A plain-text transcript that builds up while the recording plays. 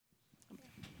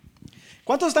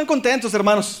¿Cuántos están contentos,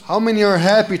 hermanos? How many are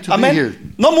happy to be here?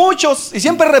 Amén. No muchos, y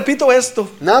siempre repito esto.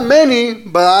 Not many,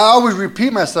 but I always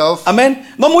repeat myself. Amén.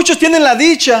 No muchos tienen la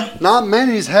dicha, Not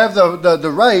many have the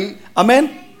right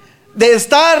amén, de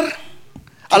estar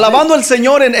alabando al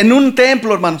Señor en un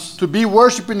templo, hermanos. to be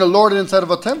worshiping the Lord inside of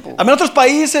a temple. Amén. En otros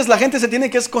países la gente se tiene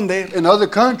que esconder. In other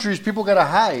countries, people gotta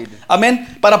hide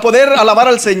Amén. Para poder alabar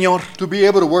al Señor. to be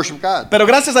able to worship God. Pero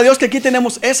gracias a Dios que aquí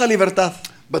tenemos esa libertad.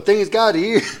 But thank God,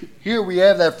 here we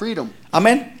have that freedom.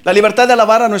 Amén. La libertad de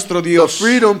alabar a nuestro The Dios.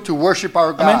 freedom to worship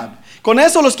our God. Amén. Con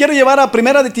eso los quiero llevar a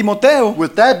Primera de Timoteo. With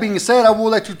that being said, I would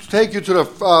like to take you to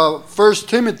the 1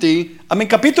 Timothy Amén.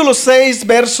 Capítulo 6,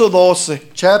 verso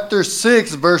 12. chapter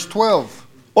 6, verse 12.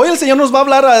 Hoy el Señor nos va a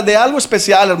hablar de algo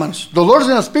especial, hermanos. The Lord is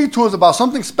going to speak to us about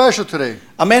something special today.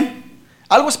 Amén.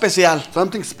 Algo especial.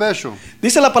 Something special.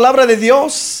 Dice la palabra de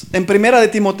Dios en Primera de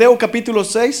Timoteo capítulo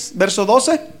 6, verso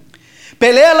 12.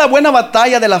 Pelea la buena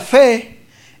batalla de la fe,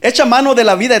 echa mano de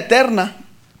la vida eterna,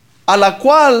 a la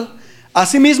cual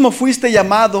asimismo fuiste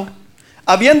llamado,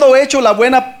 habiendo hecho la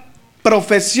buena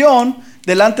profesión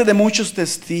delante de muchos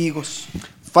testigos.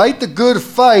 Fight the good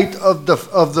fight of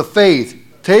the faith.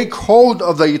 Take hold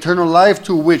of the eternal life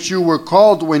to which you were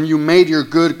called when you made your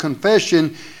good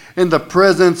confession in the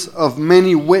presence of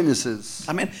many witnesses.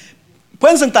 Amén.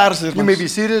 Pueden sentarse, You may hermanos. be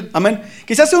seated. Amén.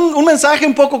 Quizás un mensaje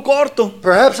un poco corto.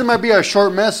 Perhaps it might be a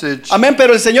short message, Amén.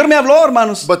 Pero el Señor me habló,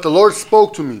 hermanos. but the Lord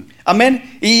spoke to me.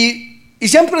 Amén. Y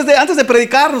siempre antes de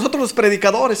predicar, nosotros los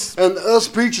predicadores, And us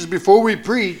preachers, before we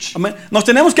preach, amén, nos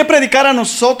tenemos que predicar a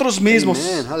nosotros mismos.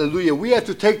 amen, hallelujah, we have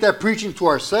to take that preaching to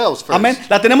ourselves first. Amén.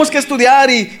 La tenemos que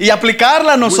estudiar y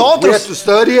aplicarla a We have nosotros. to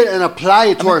study it and apply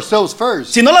it to ourselves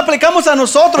first. Si no la aplicamos a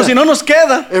nosotros y no nos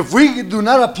queda, If we do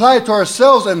not apply it to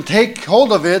ourselves and take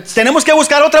hold of it, tenemos que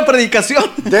buscar otra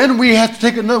predicación. then we have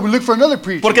to look for another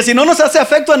preacher. Porque si no nos hace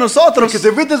afecto a nosotros, Because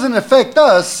if it doesn't affect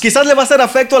us, quizás le va a hacer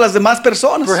afecto a las demás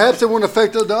personas, perhaps it won't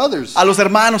affect the others, a los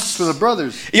hermanos. to the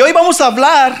brothers. Y hoy vamos a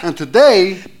hablar And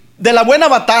today, de la buena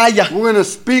batalla. we're going to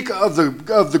speak of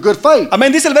the good fight. Amén.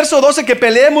 Dice el verso 12 que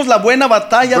peleemos la buena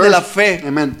batalla de la fe.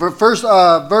 Amen.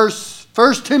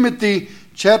 First Timothy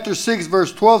chapter 6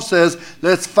 verse 12 says,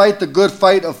 let's fight the good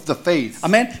fight of the faith.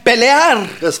 Amén. Pelear.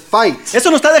 Let's fight.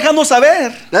 Eso nos está dejando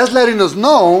saber That's letting us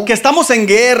know que estamos en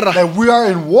guerra. that we are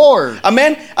in war.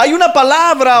 Amén. Hay una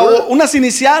palabra o unas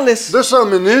iniciales. There's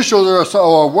some initials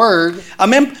or a word.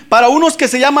 Amén. Para unos que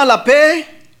se llama la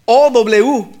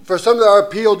POW. For some that are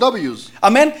POWs.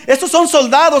 Amén. Estos son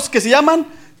soldados que se llaman,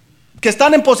 que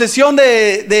están en posesión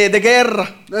de guerra.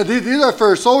 These are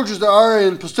for soldiers that are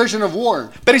in possession of war.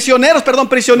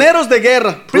 Prisioneros de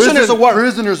guerra. Prisoners of war.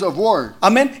 Prisoners of war.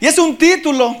 Amén. Y es un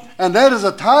título And that is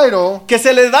a title que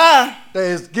se le da that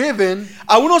is given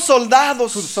a unos to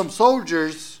soldados some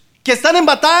soldiers que están en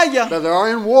batalla. that are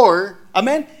in war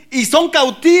Amén. Y son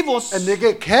cautivos and they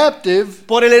get captive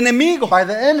por el enemigo. by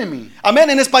the enemy. Amén.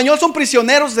 En español son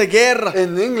prisioneros de guerra.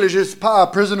 In English, it's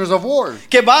prisoners of war,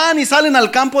 Que van y salen al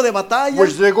campo de batalla.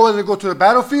 which they go to the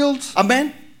battlefields.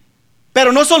 Amén.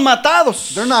 Pero no son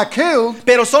matados. They're not killed,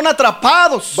 Pero son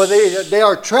atrapados but they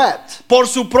are trapped por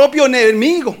su propio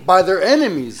enemigo. by their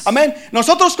enemies. Amén.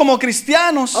 Nosotros como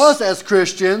cristianos, Us as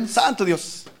Christians, santo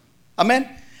Dios.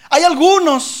 Amén. Hay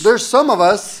algunos, there's some of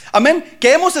us amén,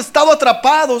 que hemos estado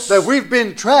atrapados that we've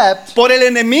been trapped por el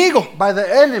enemigo. by the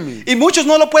enemy. Y muchos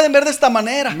no lo pueden ver de esta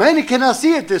manera. Many cannot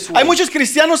see it this way. Hay muchos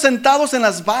cristianos sentados en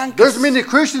las bancas. There's many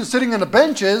Christians sitting on the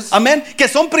benches. Amén. Que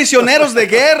son prisioneros de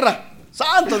guerra.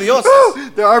 Santo Dios.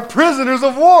 They are prisoners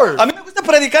of war. A mí me gusta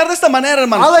predicar de esta manera, I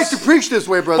hermanos. like to preach this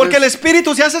way, Porque el brothers,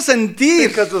 Espíritu se hace sentir.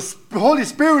 because the Holy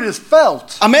Spirit is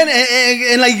felt Amén.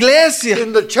 En la iglesia.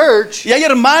 in the church, Y hay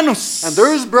hermanos. and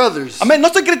there is brothers. Amén. No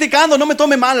estoy criticando, no me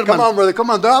tome mal, Come hermano. on, brother, come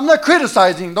on. I'm not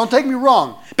criticizing. Don't take me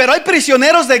wrong. Pero hay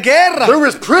prisioneros de guerra. There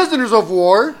is prisoners of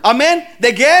war, Amén.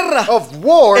 De guerra.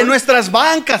 En nuestras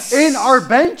bancas. in our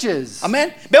benches.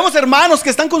 Amén. Vemos hermanos que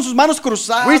están con sus manos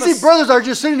cruzadas. We see brothers are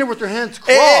just sitting there with their hands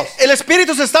crossed. El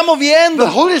Espíritu se está The moviendo.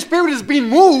 Holy Spirit is being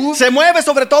moved. Se mueve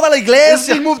sobre toda la It's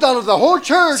iglesia. being moved out of the whole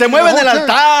church. Se in mueve the en whole el church.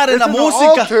 altar, en It's la in the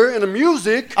música. altar, in the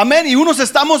music. Amén. Y unos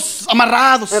estamos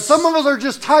amarrados. And some of us are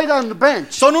just tied on the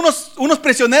bench. Son unos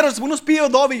prisioneros, unos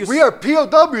POWs. We are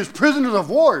POWs, prisoners of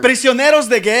war. Prisioneros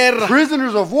de guerra.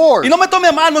 Prisoners of war. Y no me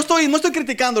tome mal, no estoy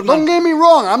criticando, Don't hermano. get me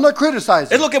wrong, I'm not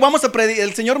criticizing. Es lo que vamos a predicar.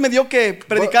 El Señor me dio que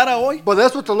predicara hoy. But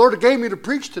that's what the Lord gave me to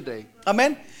preach today.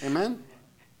 Amén. Amen.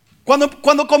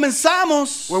 Cuando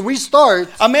comenzamos, When we start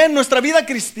amén, nuestra vida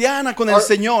cristiana con el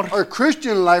Señor, our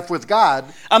Christian life with God,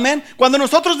 amén, cuando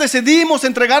nosotros decidimos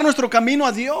entregar nuestro camino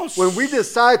a Dios, when we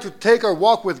decide to take our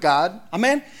walk with God,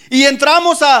 amén, y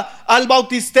entramos al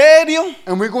bautisterio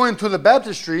and we go into the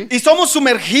baptistry, y somos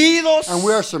sumergidos, and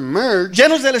we are submerged,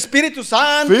 llenos del Espíritu filled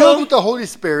Santo, with the Holy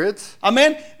Spirit,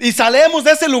 amén, y salemos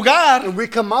de ese lugar, and we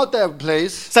come out that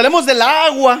place, salemos del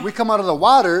agua. we come out of the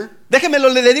water. Déjeme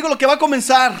le digo lo que va a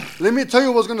comenzar, Let me tell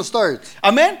you what's going to start.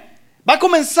 amén. Va a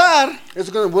comenzar,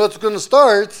 What's going to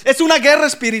start es una guerra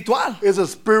espiritual. is a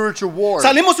spiritual war.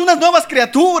 Salimos unas nuevas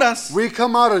criaturas, We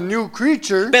come out a new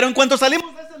creature, pero en cuanto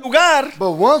salimos de ese lugar,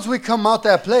 but once we come out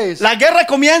that place, la guerra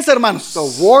comienza, hermanos. the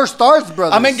war starts,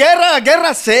 brothers. Amén,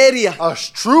 guerra seria. A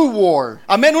true war.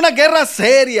 Amén, una guerra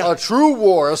seria. A true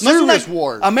war. A No es una, serious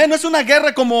war. amén, no es una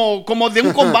guerra como de un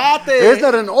It's combate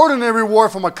not an ordinary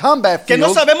war from a combat que no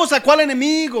field sabemos a cuál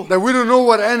enemigo. that we don't know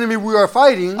what enemy we are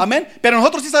fighting, Amén, pero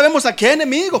nosotros sí sabemos a qué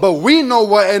enemigo. but we know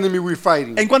what enemy we're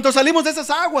fighting. En cuanto salimos de esas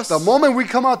aguas, The moment we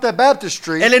come out that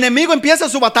baptistry, el enemigo empieza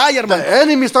su batalla, the hermano,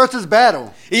 enemy starts his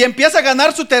battle, y empieza a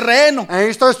ganar su terreno. and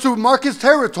he starts to mark his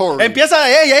territory. Empieza,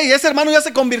 hey, ese hermano ya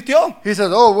se convirtió. He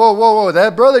says, oh, whoa,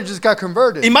 that brother just got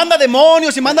converted. Y manda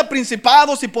demonios, y manda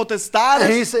principados y And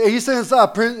potestades, he sends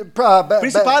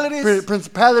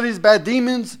principalities, bad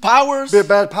demons, powers.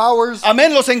 bad powers,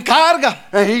 Amén, los encarga.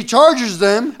 and he charges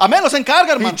them. Amén, los encarga,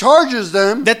 He hermano, charges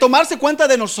them de tomarse cuenta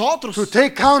de nosotros. to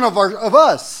take count of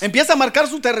us. Empieza a marcar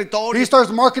su He territorio.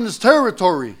 starts marking his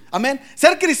territory. Amén.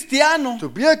 Ser cristiano To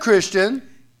be a Christian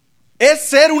es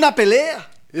ser una pelea.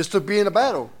 is to be in a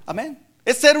battle. Amén.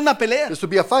 Es ser una pelea. Is to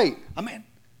be a fight. Amén.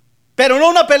 Pero no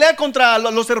una pelea contra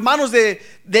los hermanos de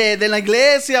la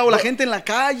iglesia o la gente en la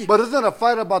calle. But it's not a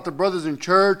fight about the brothers in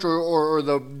church or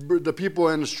the people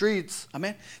in the streets,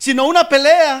 Amén. Sino una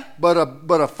pelea, but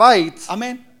a fight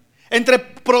amén, entre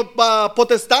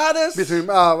potestades, between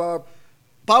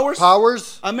powers,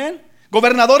 powers, amén,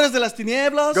 gobernadores de las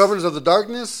tinieblas, governors of the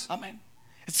darkness, amén,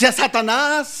 sea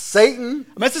Satanás. Satan.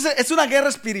 Amén. Es una guerra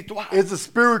espiritual. It's a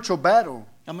spiritual battle.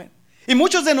 Amén. Y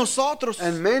muchos de nosotros,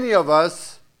 And many of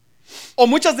us, o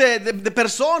muchas de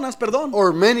personas, perdón,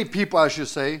 or many people I should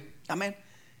say, amén,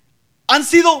 han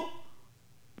sido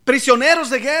prisioneros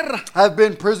de guerra. have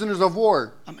been prisoners of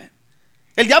war. Amén.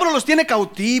 El diablo los tiene The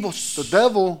cautivos.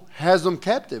 devil has them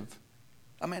captive.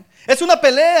 Amén. Es una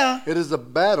pelea It is a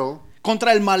battle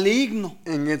contra el maligno.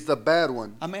 against the bad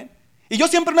one. Amén. Y yo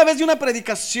siempre una vez di una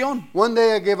predicación. One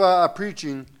day I gave a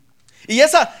preaching, Y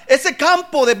ese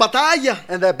campo de batalla,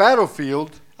 and that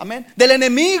battlefield amén, del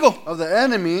enemigo of the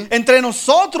enemy entre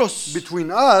nosotros, between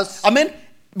us amén,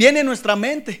 viene en nuestra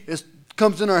mente.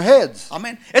 comes in our heads.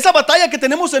 Amén. Esa batalla que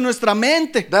tenemos en nuestra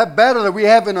mente, That battle that we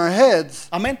have in our heads,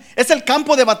 amén, es el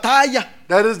campo de batalla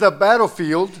that is the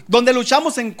battlefield donde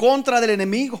luchamos en contra del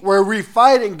enemigo. where we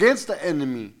fight against the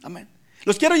enemy. Amén.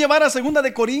 Los quiero llevar a 2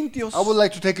 de Corintios, I would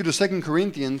like to take you to 2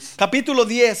 Corinthians capítulo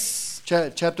 10,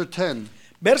 chapter 10,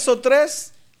 verso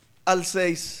 3 al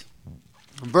 6.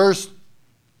 verse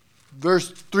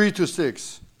 3 to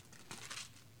 6.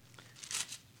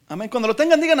 Amén. Cuando lo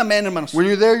tengan, digan amén, hermanos. When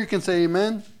you're there, you can say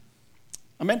amen.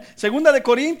 Amén. 2 de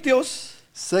Corintios,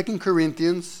 2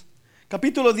 Corinthians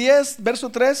capítulo 10, verso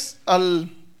 3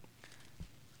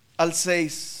 al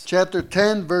 6. chapter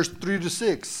 10, verse 3 to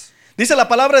 6. Dice la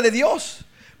palabra de Dios: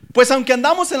 pues aunque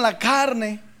andamos en la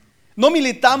carne, no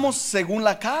militamos según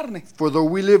la carne. For though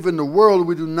we live in the world,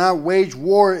 we do not wage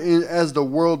war as the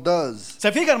world does.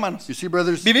 ¿Se fija, hermanos? You see,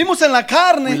 brothers, Vivimos en la we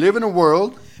carne, live in a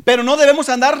world, pero no debemos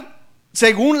andar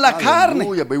según la carne.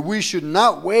 hallelujah, but we should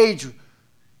not wage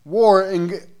war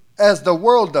as the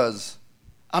world does.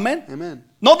 Amén. Amen.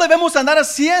 No debemos andar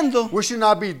haciendo We should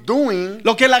not be doing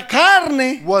lo que la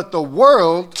carne what the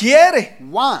world quiere,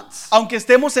 wants, aunque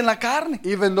estemos en la carne.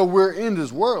 even though we're in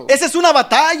this world. Esa es una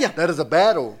batalla. That is a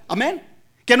battle. Amén.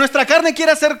 Que nuestra carne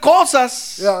quiere hacer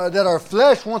cosas That our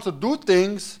flesh wants to do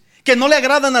things que no le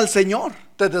agradan al Señor.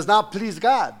 that does not please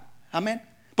God. Amén.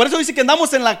 Por eso dice que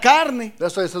andamos en la carne,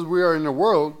 That's why it says we are in the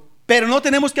world, pero no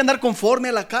tenemos que andar conforme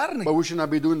a la carne. but we should not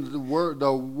be doing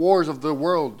the wars of the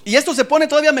world. Y esto se pone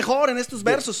todavía mejor en estos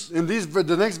versos. In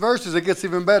the next verses, it gets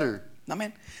even better.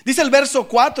 Amén. Dice el verso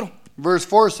 4: Verse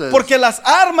 4 says, porque las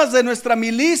armas de nuestra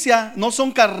milicia no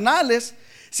son carnales,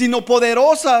 sino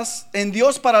poderosas en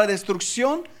Dios para la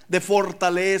destrucción de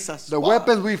fortalezas. The Wow.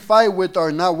 weapons we fight with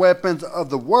are not weapons of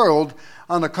the world.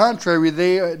 On the contrary,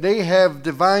 they have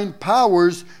divine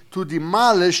powers to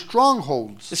demolish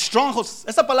strongholds. Strongholds,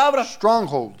 esa palabra.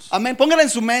 Strongholds. Amén. Póngala en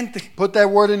su mente. Put that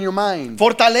word in your mind.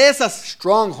 Fortalezas.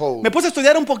 Stronghold. Me puse a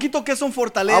estudiar un poquito qué son I was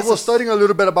fortalezas. studying a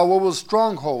little bit about what was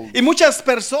stronghold. Y muchas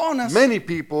personas Many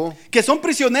people, que son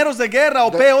prisioneros de guerra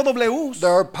o POWs.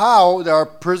 there are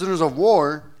prisoners of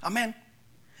war. Amén.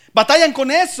 Batallan con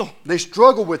eso, They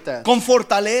struggle with that, con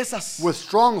fortalezas. with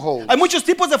strongholds. Hay muchos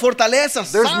tipos de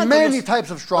fortalezas. There's Santo many Dios. types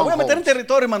of Me voy a meter en strongholds.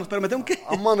 territorio, hermanos, pero me tengo que.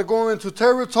 I'm going to go into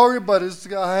territory, but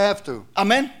I have to.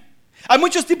 Amén. Hay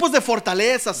muchos tipos de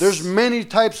fortalezas. There's many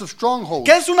types of strongholds.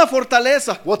 ¿Qué es una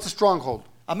fortaleza? What's a stronghold?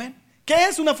 Amén. ¿Qué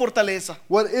es una fortaleza?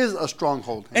 What is a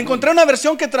stronghold? Encontré una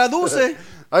versión que traduce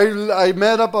I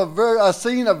made up I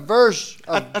seen a verse,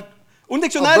 un a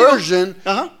diccionario. version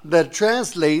Ajá. that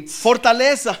translates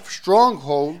Fortaleza.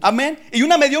 stronghold, Amén. Y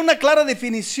una me dio una clara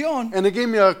definición and it gave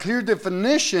me a clear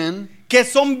definition. que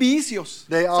son vicios.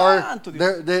 They are Santo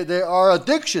Dios. they are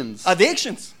addictions.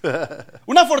 Addictions.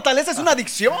 Una fortaleza es una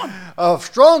adicción. A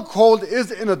stronghold is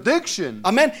an addiction,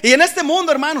 Amén. Y en este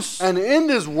mundo, hermanos, and in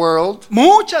this world,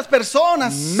 muchas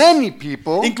personas, many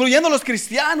people, incluyendo los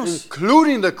cristianos,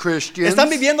 including the Christians, están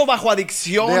viviendo bajo they are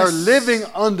adicciones living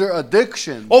under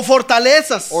addiction o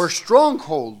fortalezas. or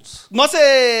strongholds. No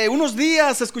hace unos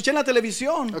días escuché en la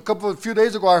televisión, A few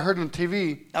days ago, I heard on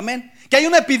TV amén, que hay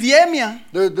una epidemia,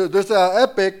 there's a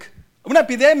epic. una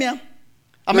epidemia,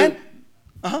 amén,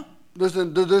 ajá, There's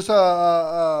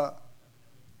a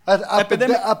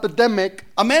epidemic,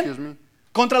 amén, excuse me,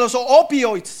 contra los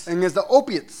opioids, and it's the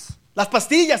opiates, las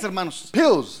pastillas, hermanos.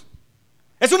 pills.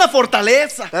 Es una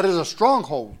fortaleza That is a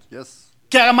stronghold, yes,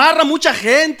 que amarra mucha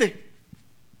gente.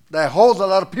 that holds a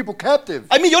lot of people captive.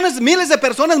 Hay millones, miles de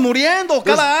personas muriendo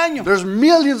cada año There's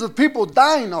millions of people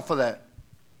dying off of that,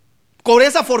 con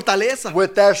esa fortaleza.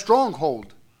 with that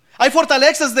stronghold. Hay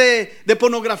fortalezas de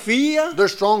pornografía,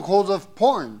 There's strongholds of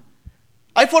porn.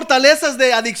 hay fortalezas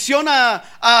de adicción a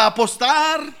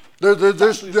apostar,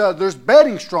 There's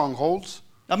betting strongholds.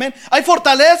 amén. Hay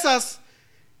fortalezas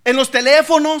en los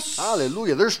teléfonos,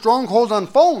 Hallelujah. There's strongholds on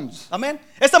phones. amén.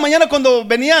 Esta mañana cuando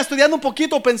venía estudiando un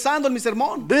poquito pensando en mi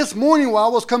sermón, This morning while I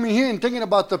was coming here and thinking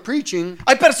about the preaching,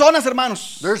 hay personas,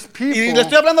 hermanos, there's y people, le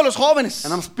estoy hablando a los jóvenes,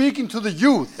 and I'm speaking to the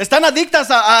youth. están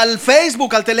adictas al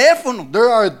Facebook, al teléfono. They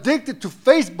are addicted to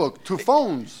Facebook, to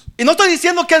phones. Y no estoy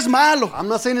diciendo que es malo, I'm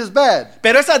not saying it's bad,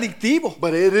 pero es adictivo,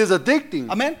 but it is addicting.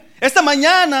 amén. Esta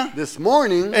mañana, This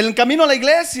morning, en el camino a la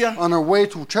iglesia, on our way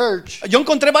to church, yo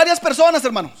encontré varias personas,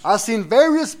 hermanos. I've seen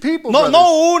various people, No, brothers.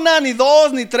 no una, ni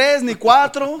dos, ni tres, ni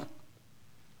cuatro,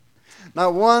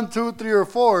 Not 1, 2, 3, or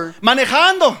 4,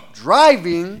 manejando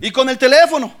driving y con el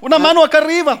teléfono, una mano acá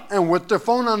arriba, and with their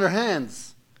phone on their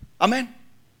hands, amén.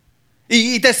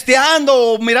 Y testeando,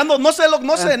 o mirando, no sé,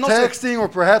 no sé, and no sé, texting, or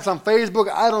perhaps on Facebook,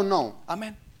 I don't know.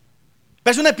 amén.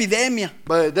 Pero es una epidemia,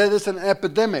 But that is an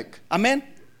epidemic. amén.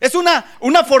 Es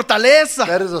una fortaleza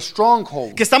That is a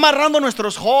stronghold. que está amarrando a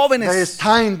nuestros That is jóvenes,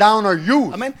 tying down our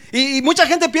youth. amén. Y mucha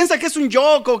gente piensa que es un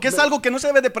joke, que es algo que no se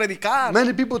debe de predicar,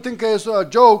 Many people think it's a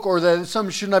joke or that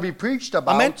something should not be preached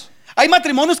about. amén. Hay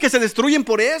matrimonios que se destruyen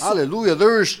por eso, Hallelujah.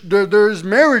 There's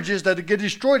marriages that get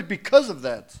destroyed because of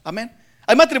that. amén.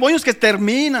 Hay matrimonios que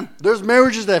terminan. There's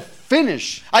marriages that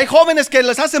finish. Hay jóvenes que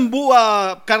les hacen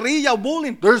carrilla o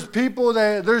bullying.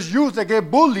 There's youth that get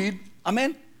bullied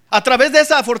Amén. A través de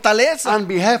esa fortaleza. on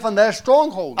behalf of that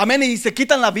stronghold. Amén. Y se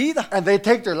quitan la vida. And they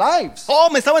take their lives. Oh,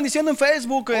 me estaban diciendo en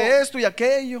Facebook esto y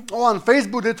aquello. Oh, on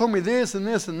Facebook they told me this and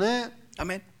this and that.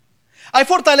 Amén. Hay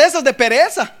fortalezas de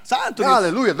pereza. Santo Dios.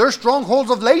 Hallelujah. There's strongholds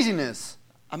of laziness.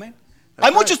 Amén.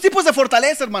 Hay muchos tipos de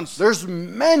fortaleza, hermanos. There's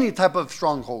many type of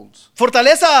strongholds.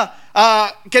 Fortaleza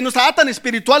que nos atan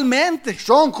espiritualmente.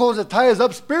 Strongholds that tie us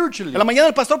up spiritually. En la mañana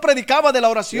el pastor predicaba de la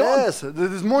oración. Yes.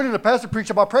 This morning the pastor preached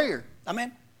about prayer.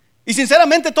 Amén. Y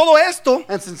sinceramente todo esto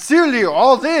And sincerely,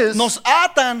 all this, nos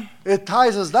atan. it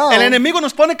ties us down. El enemigo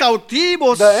nos pone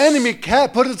cautivos. The enemy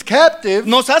put us captive.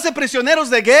 Nos hace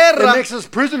prisioneros de It guerra. makes us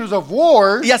prisoners of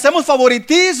war. Y hacemos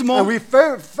favoritismo. And we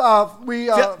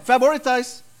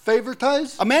Favoritize.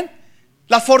 favoritize Amén.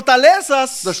 Las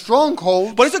fortalezas. the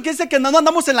stronghold. Por eso que dice que no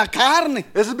andamos en la carne.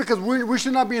 This is because we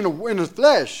should not be in the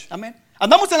flesh. Amén.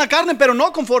 Andamos en la carne, pero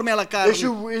no conforme a la carne.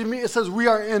 It says we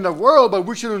are in the world, but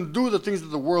we shouldn't do the things that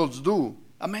the worlds do.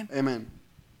 Amén. Amen.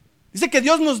 Dice que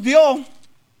Dios nos dio.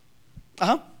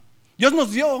 Ajá. Dios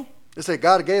nos dio. It says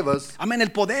God gave us Amén.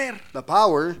 El poder the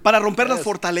power para romper las Yes.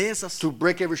 fortalezas. to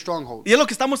break every stronghold. Y es lo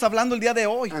que estamos hablando el día de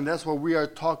hoy. And that's what we are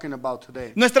talking about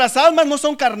today. Nuestras almas no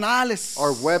son carnales.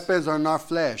 Our weapons are not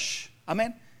flesh,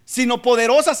 Amén. sino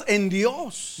poderosas en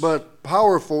Dios. but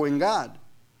powerful in God.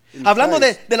 In Hablando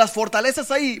Christ. de las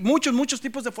fortalezas, hay muchos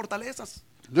tipos de fortalezas.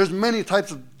 There's many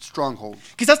types of strongholds.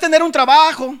 Quizás tener un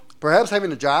trabajo, Perhaps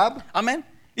having a job amén,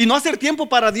 y no hacer tiempo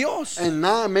para Dios, and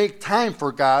not make time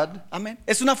for God amén,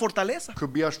 es una fortaleza.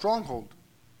 could be a stronghold.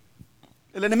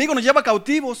 El enemigo nos lleva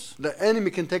cautivos The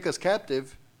enemy can take us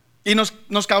captive, y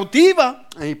nos cautiva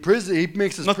and he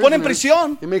makes us Nos pone en prisoners.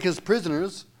 prisión. He makes us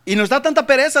prisoners, y nos da tanta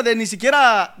pereza de ni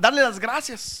siquiera darle las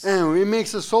gracias. and it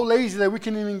makes us so lazy that we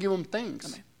can't even give him thanks.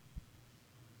 Amen.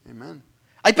 Amen.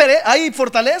 Hay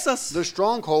fortalezas There's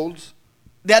strongholds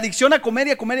de adicción a comer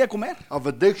y a comer y a comer. of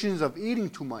addictions of eating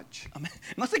too much. Amén.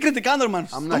 No estoy criticando,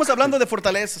 hermanos. I'm not Estamos hablando de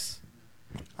fortalezas.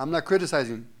 I'm not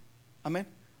criticizing. Amén.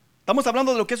 Estamos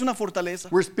hablando de lo que es una fortaleza.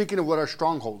 We're speaking of what are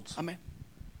strongholds. Amén.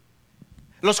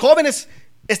 Los jóvenes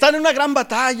están en una gran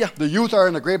batalla. The youth are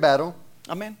in a great battle,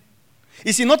 Amén.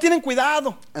 Y si no tienen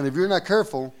cuidado, and if you're not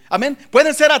careful, amén,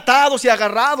 pueden ser atados y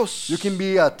agarrados you can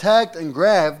be attacked and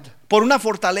grabbed por una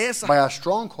fortaleza. by a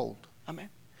stronghold. Amén.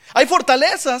 Hay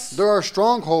fortalezas. There are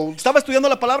strongholds. Estaba estudiando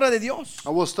la palabra de Dios, I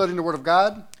was studying the Word of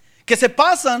God que se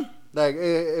pasan that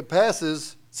it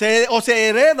passes, o se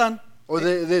heredan or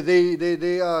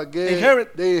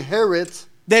Inherit. they inherit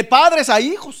de padres a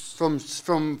hijos.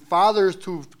 from fathers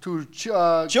to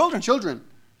Children.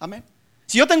 Amén.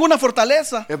 Si yo tengo una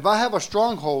fortaleza If I have a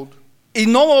stronghold y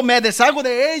no me deshago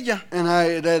de ella,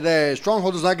 and the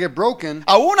stronghold does not get broken,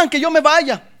 aun aunque yo me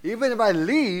vaya, even if I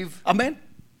leave, amén,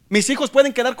 mis hijos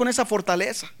pueden quedar con esa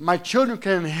fortaleza. my children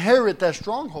can inherit that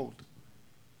stronghold.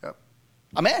 Yep.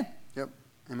 Amén. Yep.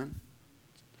 Amen.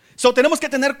 So tenemos que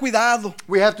tener cuidado.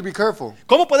 We have to be careful.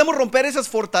 ¿Cómo podemos romper esas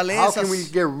How fortalezas? can we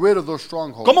get rid of those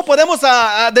strongholds? ¿Cómo podemos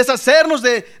deshacernos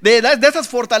de esas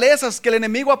fortalezas que el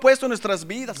enemigo ha puesto en nuestras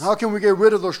vidas? How can we get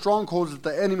rid of those strongholds that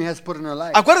the enemy has put in our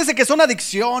life? Acuérdese que son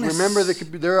adicciones. Remember,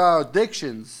 there are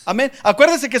addictions. Amén.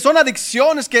 Acuérdese que son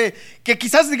adicciones que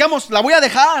quizás digamos, la voy a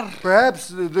dejar.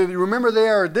 Perhaps, remember they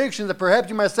are addictions that perhaps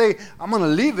you might say, I'm going to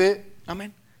leave it.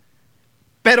 Amén.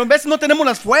 Pero en vez no tenemos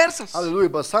las fuerzas. Hallelujah.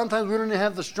 But sometimes we don't even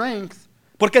have the strength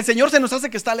Porque el Señor se nos hace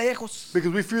que está lejos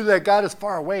because we feel that God is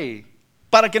far away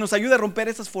para que nos ayude a romper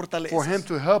esas for Him fortalezas.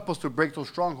 to help us to break those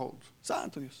strongholds.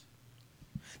 Santo Dios.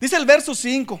 Dice el verso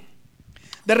 5.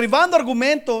 Derribando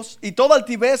argumentos y toda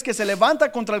altivez que se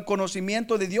levanta contra el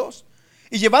conocimiento de Dios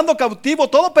y llevando cautivo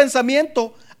todo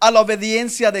pensamiento a la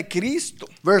obediencia de Cristo.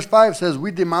 Verse 5 says,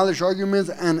 we demolish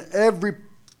arguments and every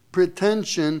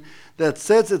pretension that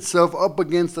sets itself up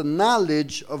against the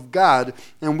knowledge of God,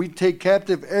 and we take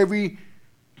captive every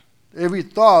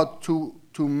thought to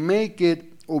make it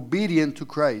obedient to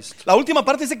Christ. La última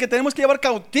parte dice que tenemos que llevar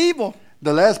cautivo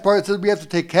The last part says we have to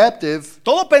take captive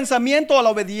todo pensamiento a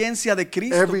la obediencia de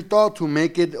Cristo. every thought to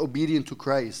make it obedient to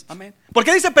Christ. Amén. ¿Por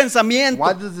qué dice pensamiento?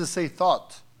 Why does it say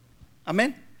thought?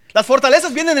 Amén. Las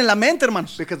fortalezas vienen en la mente,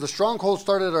 hermanos. Because the strongholds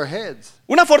start at our heads.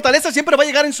 Una fortaleza siempre va a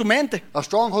llegar en su mente. A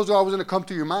stronghold is always going to come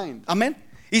to your mind. Amén.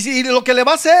 Y lo que le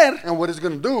va a hacer, And what it's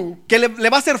going to do, que le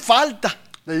va a hacer falta.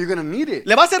 that you're going to need it.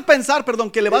 Le va a hacer pensar,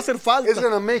 perdón, que le va a hacer It's falta.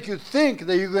 going to make you think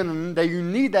that you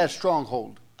need that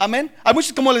stronghold. Amén. Hay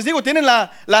muchos, como les digo, tienen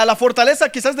la fortaleza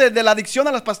quizás de la adicción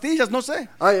a las pastillas, no sé.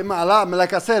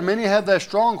 Like I said, many have that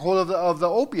stronghold of the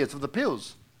opiates, of the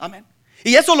pills. Amén.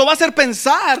 Y eso lo va a hacer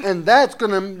pensar And that's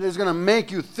is gonna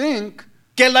make you think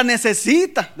que la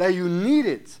necesita. that you need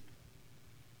it.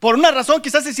 Por una razón,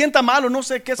 quizás se sienta mal o no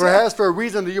sé qué sea. Perhaps for a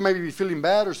reason that you may be feeling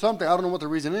bad or something. I don't know what the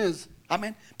reason is.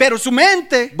 Amén. Pero su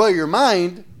mente But your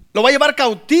mind lo va a llevar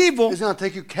cautivo is going to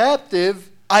take you captive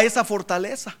a esa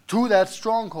fortaleza. to that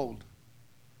stronghold.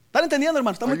 ¿Están entendiendo,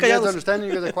 hermanos? Están Are muy you guys callados. understanding?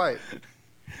 You guys are quiet.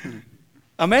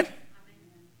 Amén.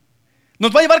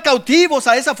 Nos va a llevar cautivos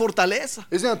a esa fortaleza.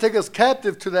 It's going to take us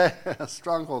captive to that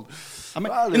stronghold.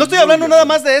 Amén. Y no estoy hablando nada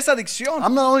más de esa adicción.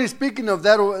 I'm not only speaking of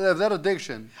that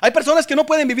addiction. Hay personas que no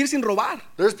pueden vivir sin robar.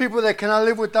 There's people that cannot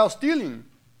live without stealing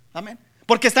Amén.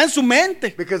 Porque está en su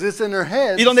mente. because it's in their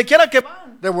head Y donde quiera que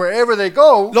van, that wherever they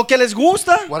go, lo que les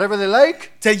gusta, whatever they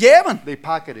like, se llevan. they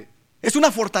pocket it. Es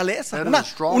una fortaleza, That is una, a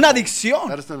stronghold. una That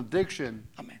adicción. is an addiction.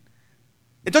 Amén.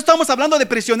 Entonces estamos hablando de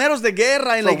prisioneros de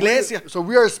guerra en la iglesia. So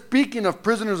we are speaking of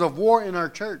prisoners of war in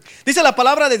our church. Dice la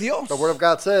palabra de Dios. The Word of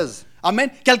God says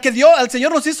Amén. Que al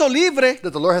Señor nos hizo libre,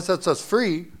 that the Lord has set us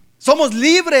free. somos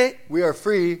libres We are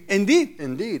free indeed.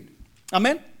 indeed.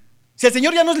 Amén. Si el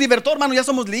Señor ya nos libertó, hermano, ya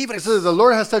somos It libres. says the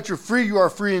Lord has set you free. You are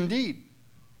free indeed.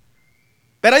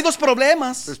 Pero hay dos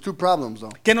problemas There's two problems though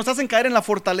que nos hacen caer en la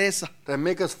fortaleza. that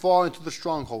make us fall into the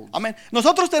strongholds. Amén.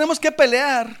 Nosotros tenemos que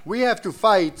pelear We have to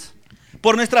fight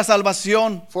por nuestra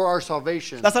salvación, for our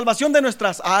salvation, la salvación de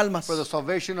nuestras almas. for the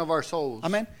salvation of our souls.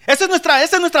 Amén. Esa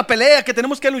es nuestra pelea que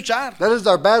tenemos que luchar. That is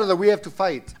our battle that we have to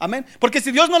fight. Amén. Porque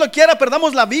si Dios no lo quiera,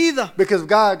 perdamos la vida. Because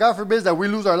God forbids that we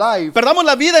lose our life, Perdamos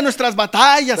la vida en nuestras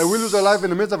batallas. that we lose our life in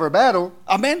the midst of our battle.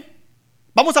 Amén.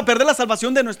 Vamos a perder la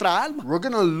salvación de nuestra alma. We're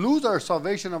going to lose our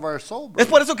salvation of our soul, Es brother.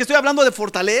 por eso que estoy hablando de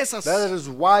fortalezas. That is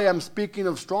why I'm speaking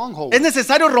of strongholds. Es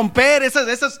necesario romper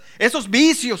esos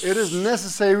vicios, It is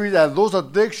necessary that those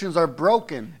addictions are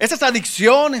broken. esas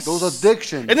adicciones. Those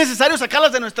addictions. Es necesario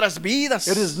sacarlas de nuestras vidas.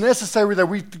 It is necessary that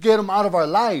we get them out of our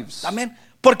lives. Amén.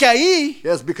 Porque ahí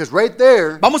Yes, because right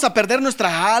there, vamos a perder nuestra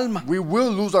alma. we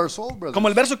will lose our soul, brother. Como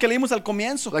el verso que leímos al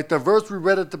comienzo. Like the verse we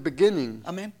read at the beginning.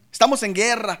 Amén. Estamos en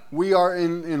guerra. We are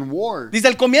in war. Desde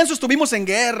el comienzo estuvimos en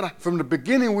guerra. From the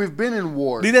beginning, we've been in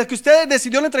war. Desde que usted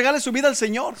decidió entregarle su vida al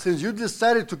Señor, Since you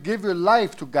decided to give your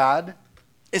life to God,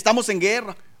 estamos en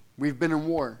guerra. we've been in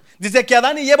war. Desde que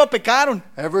Adán y Eva pecaron,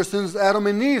 Ever since Adam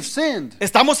and Eve sinned,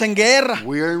 estamos en guerra.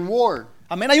 we are in war.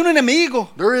 Amén. Hay un enemigo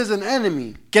There is an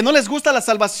enemy que no les gusta la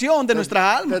salvación de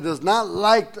nuestra alma. that does not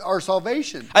like our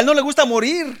salvation. A él no le gusta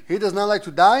morir, He does not like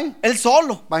to die él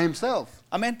solo. by himself.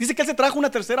 Amén. Dice que él se trajo una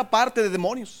tercera parte de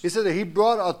demonios. He said that he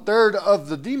brought a third of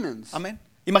the demons. Amén.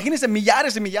 Imagínense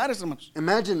millares y millares, hermanos.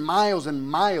 Imagine miles and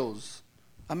miles.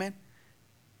 Amén.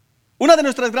 Una de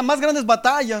nuestras más grandes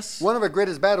batallas, One of our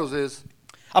greatest battles is,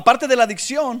 aparte de la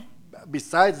adicción,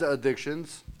 besides the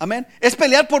addictions, amén, es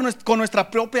pelear con nuestra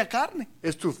propia carne.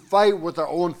 is to fight with our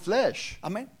own flesh.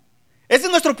 Amén. Ese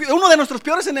es uno de nuestros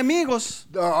peores enemigos.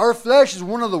 Our flesh is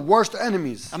one of the worst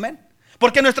enemies. Amén.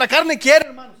 Porque nuestra carne quiere,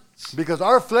 hermanos. Because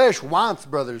our flesh wants,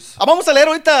 brothers. Vamos a leer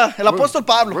ahorita el apóstol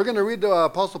Pablo. We're going to read the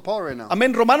Apostle Paul right now.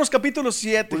 Amén. Romanos capítulo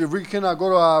 7. We can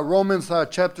go to Romans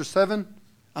chapter 7.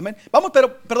 Amén. Vamos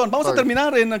a Sorry.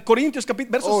 terminar en Corintios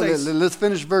verso Oh, 6. let's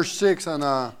finish verse 6 on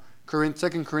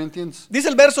 2 Corinthians. Dice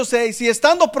el verso 6, y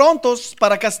estando prontos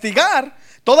para castigar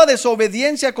toda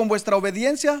desobediencia con vuestra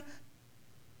obediencia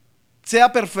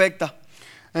sea perfecta.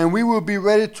 And we will be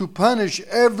ready to punish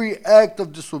every act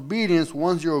of disobedience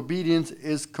once your obedience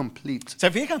is complete. ¿Se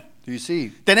fijan? Do you see?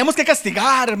 Tenemos que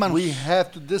castigar, hermanos, We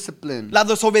have to discipline la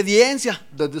desobediencia.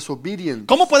 the disobedience.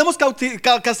 ¿Cómo podemos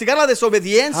castigar la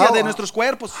desobediencia de nuestros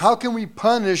cuerpos? How can we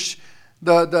punish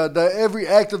the every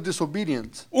act of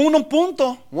disobedience? Un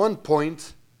punto One point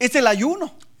es el ayuno.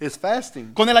 is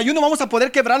fasting. Con el ayuno vamos a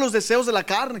poder quebrar los deseos de la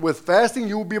carne. With fasting,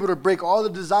 you will be able to break all the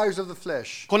desires of the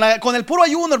flesh. Con el puro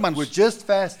ayuno, hermanos, With just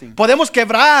fasting, podemos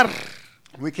quebrar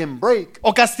we can break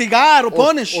o castigar o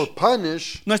or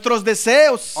punish nuestros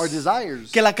deseos our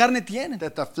desires que la carne tiene.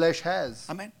 that the flesh has.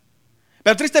 Amén.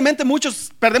 Pero tristemente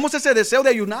muchos perdemos ese deseo de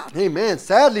ayunar. Amen.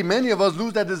 Sadly, many of us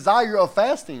lose that desire of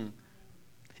fasting.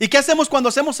 ¿Y qué hacemos cuando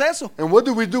hacemos eso? And what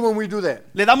do we do when we do that?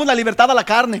 Le damos la libertad a la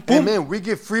carne. ¡Pum! Amen. We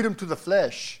give freedom to the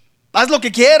flesh. Haz lo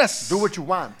que quieras. Do what you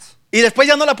want. Y después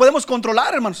ya no la podemos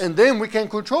controlar, hermanos. And then we can't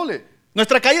control it.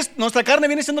 Nuestra carne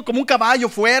viene siendo como un caballo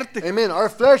fuerte. Amen. Our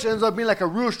flesh ends up being like a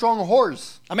real strong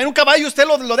horse. Amén. Un caballo usted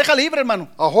lo deja libre, hermano.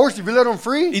 A horse, if you let him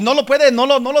free, Y no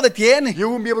lo detiene. you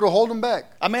won't be able to hold him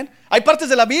back. Amén. Hay partes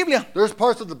de la Biblia There's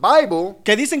parts of the Bible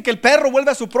que dicen que el perro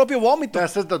vuelve a su propio vómito. that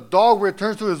says the dog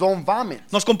returns to his own vomit.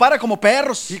 Nos compara como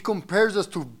perros. He compares us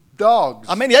to dogs.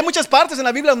 Amén. Y hay muchas partes en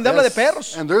la Biblia donde habla de Yes.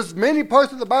 perros. And there's many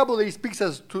parts of the Bible that he speaks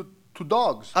as to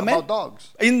dogs, Amén. about dogs.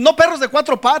 Y no perros de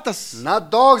 4 patas, Not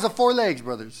dogs of 4 legs,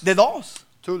 brothers. de 2.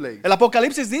 2 legs. El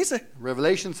Apocalipsis dice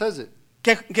Revelation says it.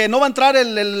 que no va a entrar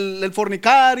el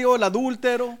fornicario, el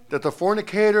adúltero, That the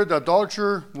fornicator, the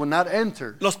adulterer will not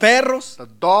enter. los perros, The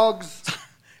dogs,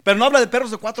 pero no habla de perros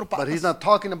de 4 but he's patas. not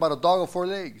talking about a dog of 4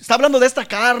 legs. Está hablando de esta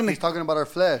carne He's talking about our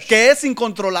flesh, que es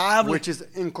incontrolable, which is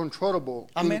incontrollable.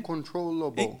 Amén.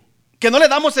 Incontrollable. que no le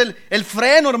damos el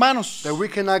freno, hermanos, That we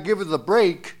cannot give it the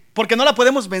break porque no la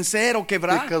podemos vencer o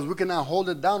quebrar. because we cannot hold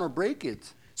it down or break it.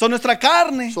 So, nuestra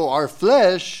carne, So our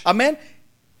flesh, amén,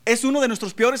 es uno de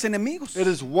nuestros peores enemigos. it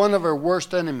is one of our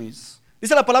worst enemies.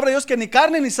 Dice la palabra de Dios que ni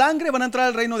carne ni sangre van a entrar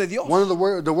al reino de Dios. One of the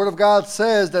word of God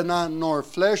says that not nor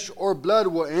flesh or blood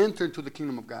will enter into the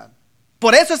kingdom of God.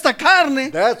 Por eso esta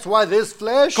carne, That's why this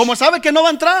flesh, como sabe que no va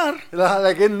a entrar,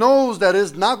 like it knows that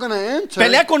it's not going to enter.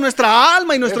 pelea con nuestra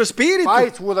alma y nuestro It espíritu.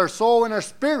 fights with our soul and our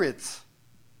spirits.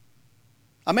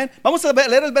 Amén. Vamos a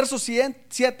leer el verso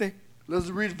 7. Let's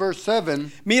read verse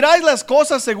 7. Miráis las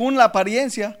cosas según la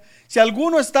apariencia. Si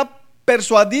alguno está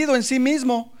persuadido en sí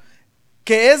mismo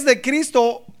que es de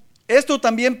Cristo, esto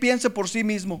también piense por sí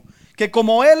mismo, que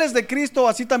como Él es de Cristo,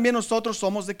 así también nosotros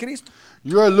somos de Cristo.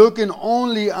 You are looking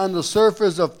only on the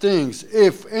surface of things.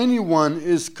 If anyone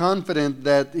is confident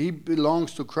that he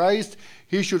belongs to Christ,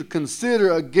 he should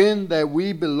consider again that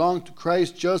we belong to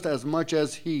Christ just as much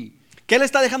as he. ¿Qué le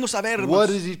está dejando saber, What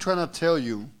hermanos? is he trying to tell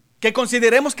you? Que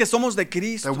consideremos que somos de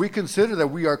Cristo. That we consider that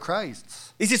we are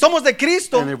Christ's. Y si somos de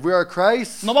Cristo, And if we are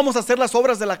Christ, no vamos a hacer las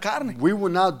obras de la carne. we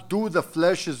will not do the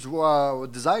flesh's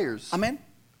desires. Amén.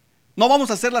 No vamos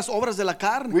a hacer las obras de la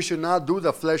carne. We should not do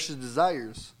the flesh's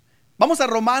desires. Vamos a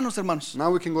Romanos, hermanos. Now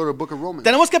we can go to the book of Romans.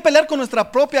 Tenemos que pelear con nuestra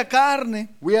propia carne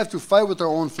We have to fight with our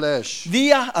own flesh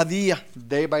día a día.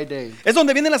 day by day. Es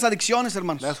donde vienen las adicciones,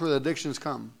 hermanos. That's where the addictions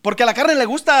come. Porque a la carne le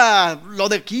gusta lo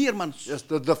de aquí, hermanos. Yes,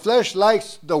 the flesh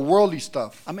likes the worldly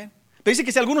stuff. Amén. Pero dice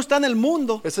que si alguno está en el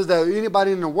mundo, It says that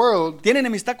anybody in the world, tiene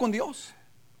enemistad con Dios.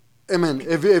 amen,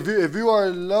 if you are a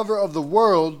lover of the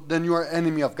world, then you are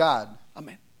enemy of God.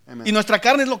 Amén. Amen. Y nuestra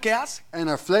carne es lo que hace. And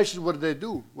our flesh is what they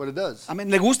do, what it does. Amén.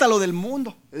 Le gusta lo del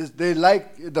mundo. Is they like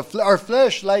our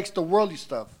flesh likes the worldly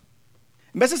stuff.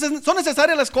 A veces son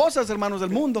necesarias las cosas, hermanos, del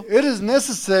mundo. It is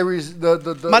necessary the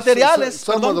Materiales,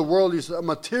 some perdón. of the worldly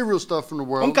material stuff from the Un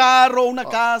world. carro, una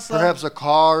casa. Perhaps a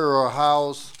car or a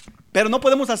house, Pero no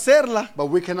podemos hacerla but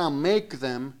we cannot make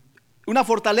them una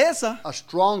fortaleza a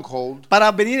stronghold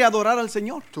para venir y adorar al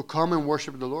Señor. to come and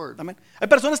worship the Lord. Amén. Hay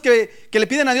personas que le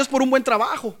piden a Dios por un buen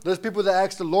trabajo. There's people that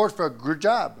ask the Lord for a good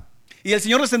job, Y el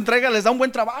Señor les entrega, les da un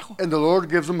buen trabajo. and the Lord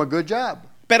gives them a good job.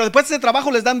 Pero después de ese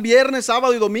trabajo les dan viernes,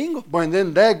 sábado y domingo. But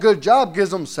then that good job gives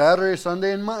them Saturday,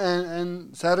 Sunday,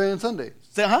 and Saturday and Sunday.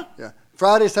 Ajá. Yeah,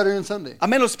 Friday, Saturday, and Sunday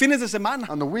Amén, los fines de semana.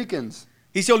 on the weekends,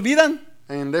 Y se olvidan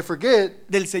and they forget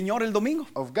del Señor el domingo.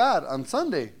 of God on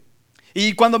Sunday.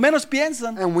 Y cuando menos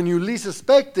piensan, And when you least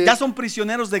expect it, ya son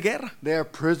prisioneros de guerra. they are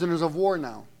prisoners of war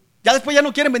now. Ya después ya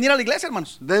no quieren venir a la iglesia,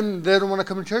 hermanos. Then they don't want to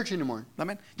come to church anymore.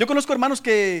 Amén. Yo conozco hermanos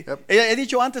que Yep. he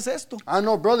dicho antes esto, I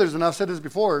know brothers, and I've said this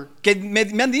before, que me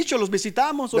han dicho, los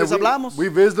visitamos o that les hablamos. we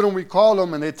visit them, we call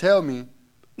them, and they tell me,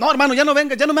 No, hermano, ya no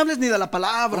venga, ya no me hables ni de la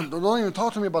palabra, don't even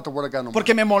talk to me about the word of God no more.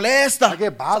 porque me I molesta.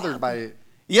 get bothered by it.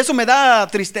 Y eso me da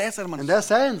tristeza, hermanos. And that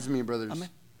saddens me, brothers. Amén.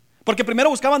 Porque primero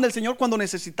buscaban del Señor cuando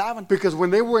necesitaban. Because when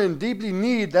they were in deeply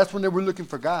need, that's when they were looking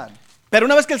for God. Pero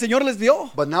una vez que el Señor les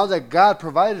dio, But now that God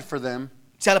provided for them,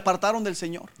 se apartaron del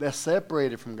Señor. they're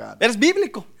separated from God. Es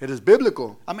bíblico. It is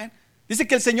biblical. Amén. Dice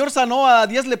que el Señor sanó a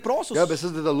 10 leprosos. Yeah, but it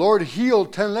says that the Lord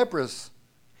healed 10 lepers.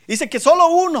 Dice que solo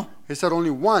uno He said only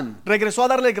one regresó a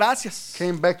darle gracias.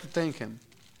 came back to thank him.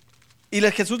 Y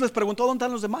Jesús les preguntó, ¿dónde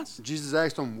están los demás? Jesus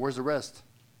asked him, where's the rest?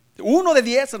 Uno de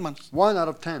 10, hermanos. 1 out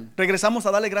of 10. Regresamos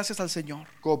a darle gracias al Señor.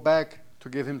 Go back to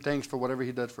give him thanks for whatever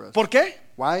he did for us. ¿Por qué?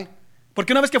 Why?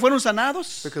 Porque una vez que fueron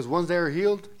sanados, Because once they were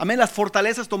healed, amén, las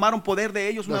fortalezas tomaron poder de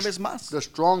ellos una the, vez más. the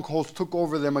strongholds took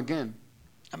over them again.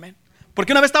 Amén.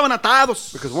 Porque una vez estaban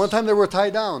atados, Because one time they were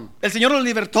tied down. el Señor los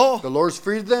libertó. The Lord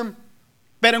freed them,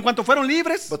 Pero en cuanto fueron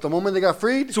libres, but the moment they got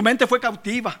freed, su mente fue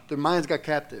cautiva. their minds got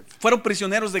captive. Fueron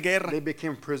prisioneros de guerra. They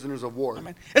became prisoners of war.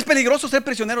 Amén. Es peligroso ser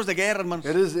prisioneros de guerra, hermanos.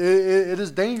 It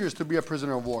is dangerous to be a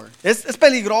prisoner of war. Es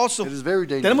peligroso. It is very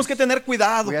dangerous. Tenemos que tener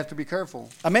cuidado. We have to be careful.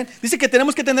 Amén. Dice que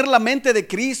tenemos que tener la mente de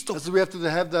Cristo. This is we have to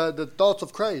have the thoughts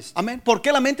of Christ. Amén. ¿Por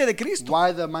qué la mente de Cristo?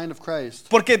 Why the mind of Christ?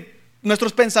 Porque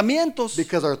nuestros pensamientos,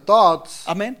 Because our thoughts,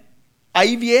 amén,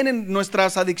 ahí vienen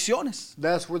nuestras adicciones.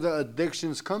 that's where the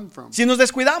addictions come from. Si nos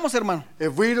descuidamos, hermano,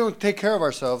 If we don't take care of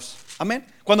ourselves, amén,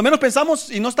 cuando menos pensamos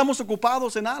y no estamos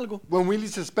ocupados en algo, when we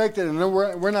least expect it and then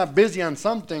we're not busy on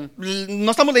something,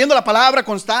 no estamos leyendo la palabra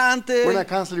constante, we're not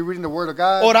constantly reading the Word of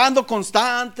God, orando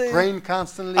constante, praying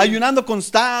constantly, ayunando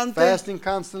constante, fasting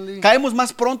constantly, caemos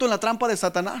más pronto en la trampa de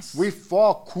Satanás. we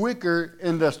fall quicker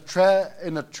in the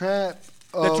trap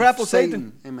The of trap of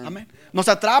Satan. Satan. Amen. Amén. Nos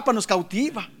atrapa, nos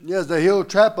cautiva. Yes, that he'll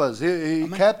trap us. He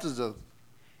captures us.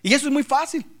 Y eso es muy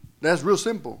fácil, That's real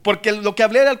simple. porque lo que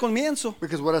hablé al comienzo,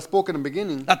 Because what I spoke in the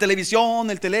beginning, la televisión,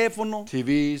 el teléfono,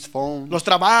 TVs, phones, los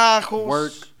trabajos,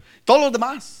 Work. todos los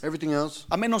demás, everything else,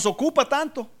 amén, nos ocupa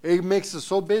tanto it makes us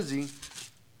so busy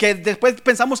que después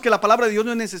pensamos que la palabra de Dios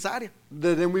no es necesaria.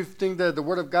 that then we think that the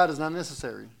Word of God is not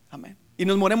necessary. Amén. Y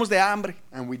nos morimos de hambre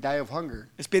And we die of hunger,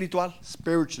 espiritual,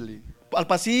 spiritually, al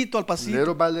pasito, al pasito.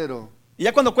 little by little. Y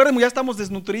ya cuando acuerden ya estamos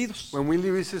desnutridos. When we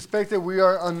least expect it, we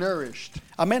are unnourished.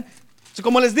 Amén.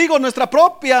 Como les digo, nuestra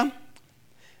propia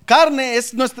carne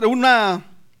es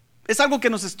algo que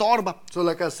nos estorba. So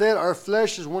like I said, our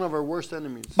flesh is one of our worst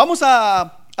enemies. Vamos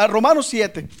a Romanos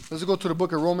 7, Let's go to the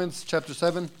book of Romans, chapter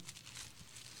 7.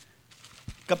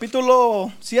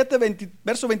 capítulo 7,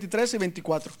 verso 23 y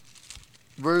 24.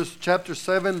 Chapter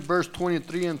 7, verse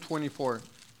 23 and 24.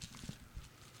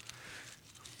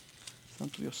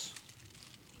 Santo Dios.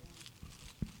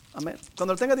 Amén.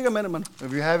 Cuando lo tenga, dígame, hermano.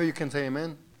 If you have it, you can say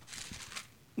amen.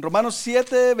 Romanos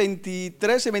 7,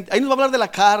 23 y 20. Ahí nos va a hablar de la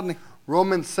carne.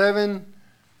 Romans 7,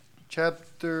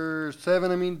 chapter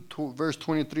 7, verse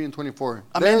 23 and 24.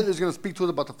 Amen. There is going to speak to us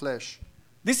about the flesh.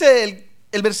 Dice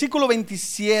el versículo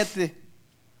 27.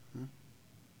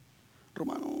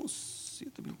 Romanos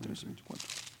 7, 23 y 24.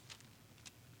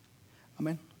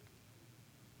 Amén.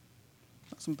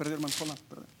 Se me perdió, hermano.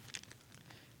 Perdón.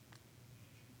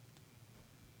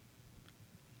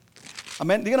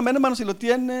 Amén. Díganme, hermano, si lo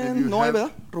tienen. No hay,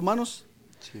 ¿verdad? Romanos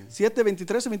 7,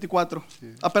 23 y 24.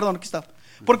 Perdón, aquí está.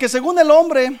 Porque según el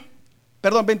hombre,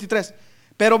 23.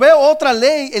 Pero veo otra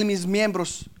ley en mis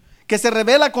miembros, que se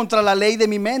revela contra la ley de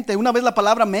mi mente. Una vez la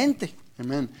palabra mente.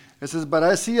 Amen. It says, but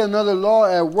I see another law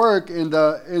at work in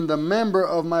the member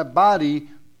of my body,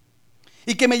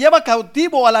 Y que me lleva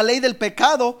cautivo a la ley del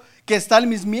pecado que está en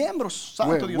mis miembros.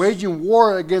 Santo Dios. waging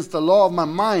war against the law of my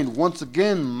mind, once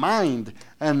again mind,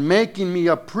 and making me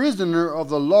a prisoner of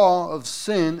the law of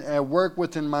sin at work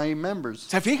within my members.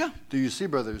 ¿Se fija? Do you see,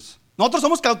 brothers? Nosotros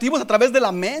somos cautivos a través de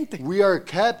la mente. We are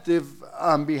captive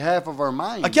on behalf of our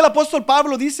mind. Aquí el apóstol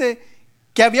Pablo dice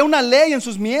que había una ley en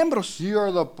sus miembros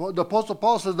Here, the Apostle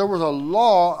Paul says there was a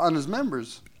law on his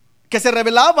members que se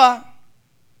rebelaba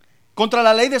contra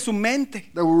la ley de su mente.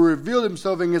 that will reveal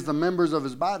himself against the members of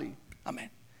his body.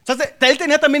 Amén. O sea, él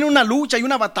tenía también una lucha y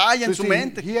una batalla en So su see,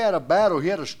 mente. he had a battle,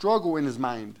 he had a struggle in his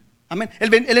mind. Amén.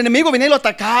 El enemigo venía y lo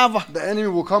atacaba. The enemy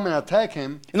will come and attack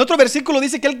him. En otro versículo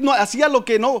dice que él no hacía lo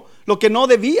que no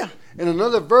debía In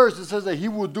another verse, it says that he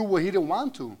would do what he didn't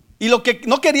want to. y lo que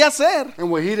no quería hacer, And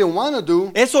what he didn't want to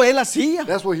do, eso él hacía.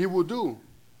 that's what he would do.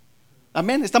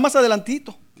 Amén. Está más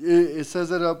adelantito. It says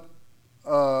it up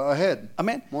ahead.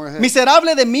 Amén. More ahead.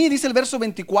 Miserable de mí, dice el verso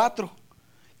 24.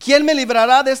 ¿Quién me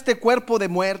librará de este cuerpo de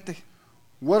muerte?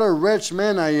 What a wretched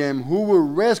man I am. Who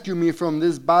will rescue me from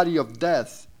this body of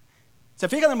death? ¿Se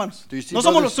fijan, hermanos? Do you see, No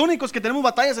somos brothers? los únicos que tenemos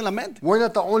batallas en la mente. We're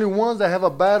not the only ones that have a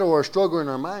battle or a struggle in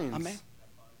our minds. Amén.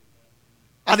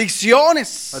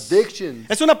 Adicciones. Addiction.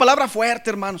 Es una palabra fuerte,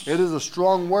 hermanos. It is a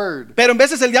strong word. Pero en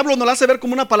veces el diablo nos la hace ver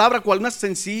como una palabra cual más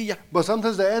sencilla. But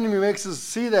sometimes the enemy makes us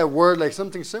see that word like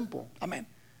something simple. Amén.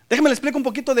 Déjeme le explico un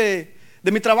poquito de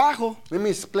mi trabajo. Let me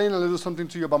explain a little something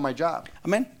to you about my job.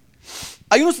 Amén.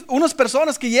 Hay unas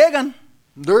personas que llegan,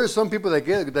 There are some people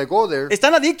that go there.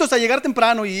 están adictos a llegar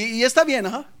temprano y está bien,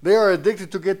 ajá. They are addicted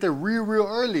to get there real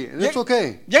early. And it's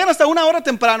okay. Llegan hasta una hora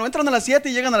temprano, entran a las 7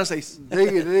 y llegan a las 6.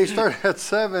 They start at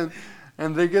 7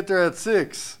 and they get there at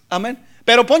 6. Amén.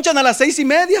 Pero ponchan a las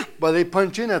 6:30 But they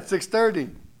punch in at 6:30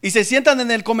 y se sientan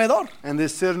en el comedor. and they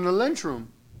sit in the lunchroom.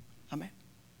 Amén.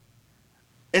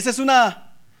 Esa es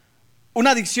una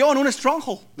adicción, un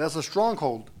stronghold, That's a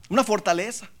stronghold. una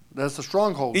fortaleza. That's a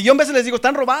stronghold. Y yo en veces les digo,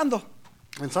 están robando.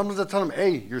 And sometimes I tell them,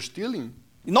 hey, you're stealing.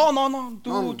 No, No.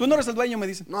 tú no eres el dueño, me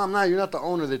dicen. No, I'm not. You're not the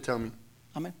owner, they tell me.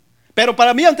 Amén. Pero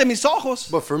para mí, ante mis ojos,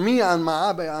 But for me,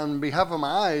 on behalf of my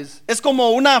eyes, es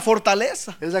como una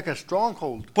fortaleza, it's like a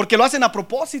stronghold porque lo hacen a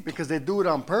propósito. because they do it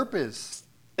on purpose.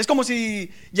 Es como si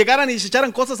llegaran y se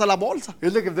echaran cosas a la bolsa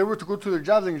It's like if they were to go to their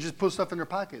jobs and just put stuff in their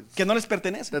pockets que no les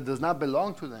pertenece. that does not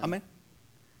belong to them. Amén.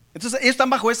 Entonces ellos están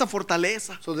bajo esa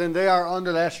fortaleza. So then they are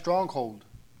under that stronghold.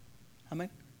 Amén.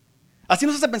 Así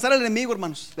nos hace pensar el enemigo,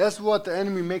 hermanos. That's what the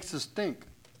enemy makes us think.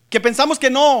 Que pensamos que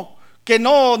no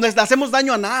les hacemos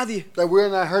daño a nadie. That we're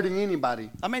not hurting anybody.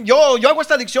 Amén. Yo hago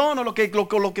esta adicción o lo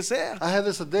que sea. I have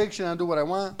this addiction, I do what I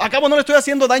want. Acabo no le estoy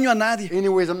haciendo daño a nadie.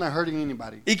 Anyways, I'm not hurting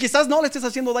anybody. Y quizás no le estés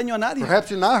haciendo daño a nadie. Perhaps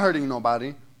you're not hurting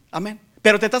nobody, Amén.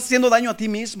 Pero te estás haciendo daño a ti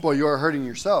mismo. but you're hurting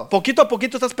yourself. Poquito a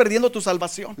poquito estás perdiendo tu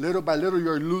salvación. Little by little,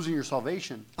 you're losing your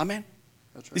salvation. Amén.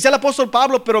 That's right. Dice el apóstol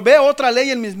Pablo, pero veo otra ley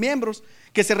en mis miembros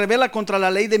que se revela contra la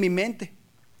ley de mi mente.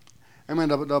 I mean,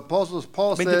 the Apostle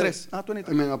Paul 23. says,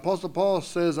 23. Apostle Paul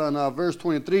says on verse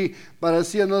 23, but I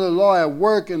see another law at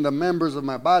work in the members of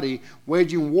my body,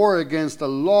 waging war against the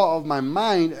law of my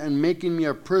mind and making me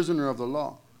a prisoner of the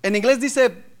law. En inglés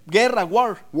dice guerra,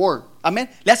 war. War. Amén.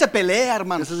 Le hace pelea, It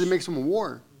hermanos. says it makes him a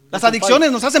war. Las Makes him adicciones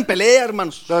fight. nos hacen pelea,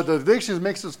 hermanos. The addictions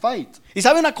makes us fight. Y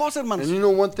sabe una cosa, hermanos, And you know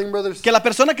one thing, brothers? que la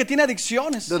persona que tiene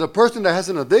adicciones That a person that has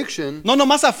an addiction, no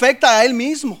nomás afecta a él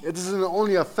mismo. it doesn't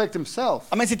only affect himself.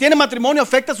 Amén. Si tiene matrimonio,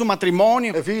 afecta a su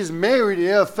matrimonio. If he's married,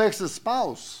 it affects his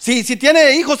spouse. Si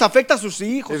tiene hijos, afecta a sus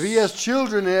hijos. If he has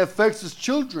children, it affects his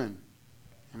children.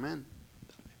 Amen.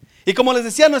 Y como les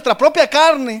decía, nuestra propia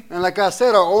carne, And like I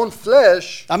said, our own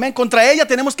flesh, amén, contra ella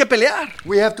tenemos que pelear.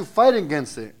 we have to fight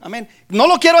against it. Amén. No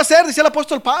lo quiero hacer, decía el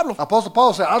apóstol Pablo. Apostle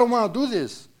Paul said, I don't want to do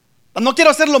this. No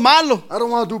quiero hacer lo malo, I don't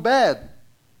want to do bad.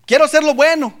 quiero hacer lo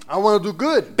bueno, I want to do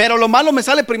good. pero lo malo me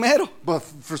sale primero. But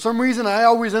for some reason, I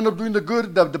always end up doing the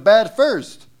good, the bad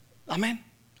first. Amén.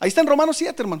 Ahí está en Romanos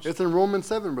 7, hermanos. It's in Romans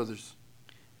 7, brothers.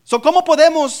 So, ¿cómo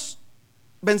podemos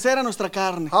vencer a nuestra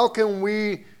carne? How can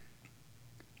we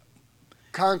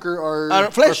conquer our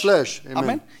Our flesh. Amen.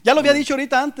 Amén. Ya lo había dicho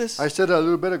ahorita antes. I said it a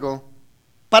little bit ago.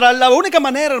 Para la única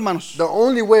manera, hermanos. The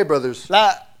only way, brothers,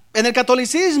 En el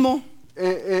catolicismo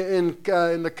in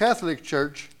the Catholic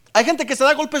Church, hay gente que se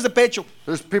da golpes de pecho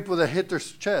there's people that hit their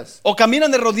chest, o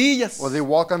caminan de rodillas or they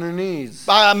walk on their knees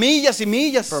a millas y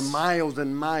millas for miles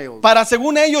and miles, para,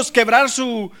 según ellos, quebrar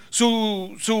su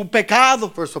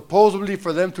pecado supposedly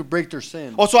for them to break their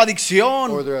sin o su adicción.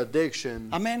 or their addiction.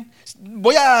 Amén.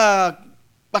 Voy a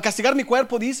castigar mi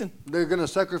cuerpo, dicen. They're going to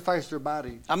sacrifice their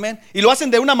body. Amén. Y lo hacen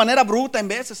de una manera bruta en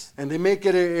veces. And they make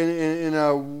it in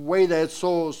a way that's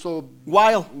so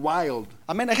wild.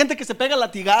 Amén. Hay gente que se pega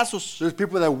latigazos. There's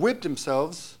people that whip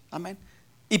themselves, Amén.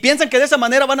 Y piensan que de esa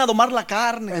manera van a domar la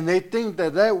carne. and they think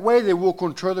that way they will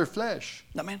control their flesh.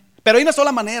 Amén. Pero hay una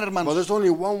sola manera, But hermanos. there's only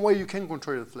one way you can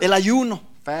control your flesh. El ayuno.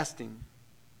 Fasting.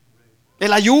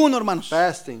 El ayuno, hermanos.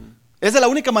 Fasting. Esa es la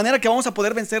única manera que vamos a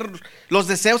poder vencer los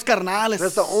deseos carnales.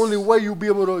 That's the only way you'll be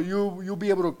able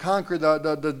to conquer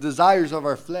the desires of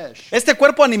our flesh. Este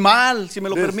cuerpo animal, si me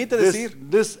lo permite decir.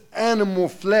 This animal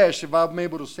flesh, if I'm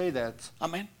able to say that.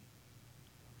 Amén.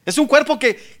 Es un cuerpo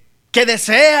que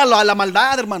desea la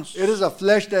maldad, hermanos. It is a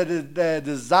flesh that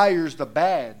desires the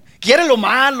bad. Quiere lo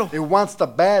malo. It wants the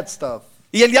bad stuff.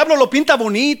 Y el diablo lo pinta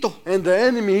bonito. And the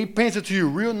enemy, he paints it to you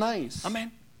real nice.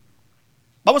 Amén.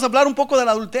 Vamos a hablar un poco del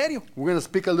adulterio. We're going to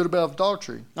speak a little bit of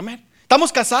adultery. Amén.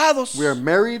 Estamos casados. We are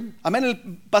married. Amén.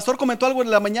 El pastor comentó algo en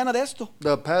la mañana de esto.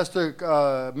 The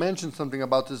pastor mentioned something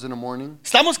about this in the morning.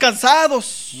 Estamos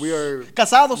cansados. We are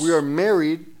Casados. We are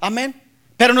married, Amén.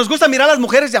 Pero nos gusta mirar a las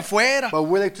mujeres de afuera. but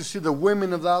we like to see the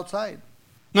women of the outside.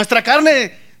 Nuestra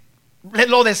carne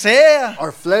lo desea.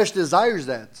 Our flesh desires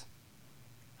that.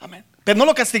 Amén. Pero no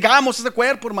lo castigamos ese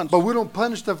cuerpo, hermanos. But we don't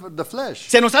punish the flesh.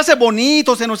 Se nos hace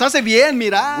bonito, se nos hace bien We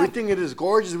mirar. think it is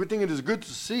gorgeous. We think it is good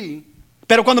to see.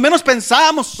 Pero cuando menos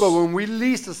pensamos, But when we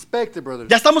least expect it, brothers,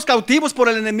 ya estamos cautivos por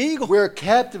el enemigo. we are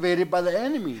captivated by the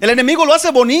enemy. El enemigo lo hace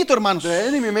bonito, hermanos. The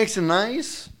enemy makes it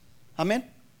nice. Amén.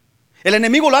 El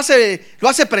enemigo lo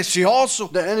hace precioso.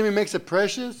 The enemy makes it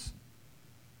precious.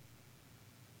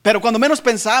 Pero cuando menos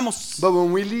pensamos But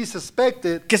when we least expect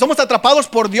it, que somos atrapados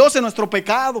por Dios en nuestro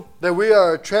pecado. that we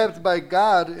are trapped by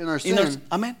God in our Y sin,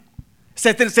 amén.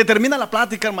 Se termina la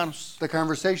plática, hermanos. the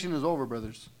conversation is over,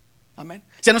 brothers. Amén.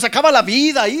 Se nos acaba la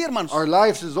vida ahí, hermanos. Our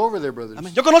lives is over there, brothers.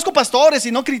 Amén. Yo conozco pastores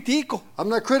y no critico. I'm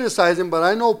not criticizing, but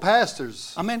I know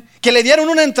pastors Amén. Que le dieron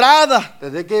una entrada.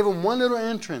 that they gave them one little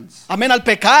entrance Amén. Al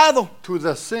pecado to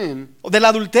the sin o del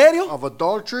adulterio. of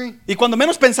adultery, Y cuando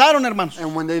menos pensaron, hermanos,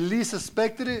 and when they least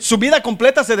expected it, su vida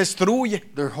completa se destruye.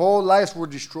 their whole lives were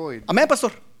destroyed. Amén,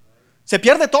 pastor. Se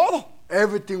pierde todo.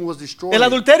 Everything was destroyed. El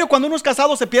adulterio, cuando uno es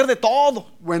casado, se pierde todo.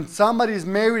 When somebody is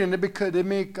married and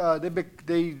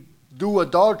they do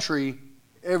adultery,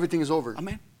 everything is over.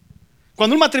 Amén.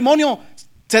 Cuando un matrimonio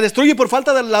se destruye por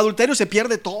falta del adulterio, se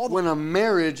pierde todo. When a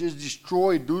marriage is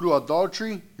destroyed due to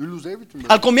adultery, you lose everything.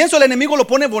 Al comienzo el enemigo lo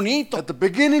pone bonito. At the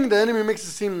beginning, the enemy makes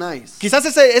it seem nice. Quizás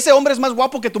ese hombre es más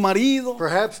guapo que tu marido.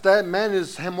 Perhaps that man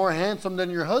is more handsome than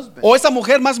your husband. O esa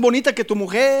mujer más bonita que tu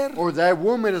mujer. Or that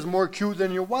woman is more cute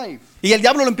than your wife. Y el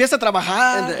diablo lo empieza a And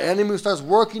trabajar. the enemy starts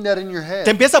working that in your head.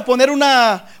 Te empieza a poner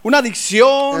una And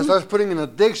adicción. starts putting an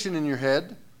addiction in your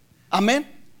head. Amén.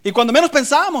 Y cuando menos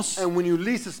pensamos, And when you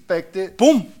least expect it,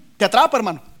 ¡pum! Te atrapa,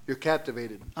 hermano. you're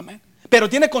captivated. Amén. Pero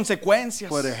tiene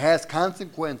consecuencias. But it has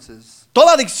consequences.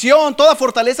 Toda adicción, toda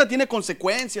fortaleza tiene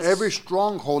consecuencias. Every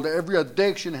stronghold, every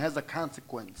addiction has a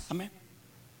consequence. Amén.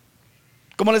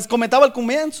 Como les comentaba al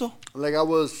comienzo. Like I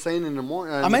was saying in the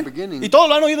morning, in the Amén. beginning, Y todos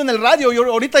lo han oído en el radio. Y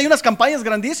ahorita hay unas campañas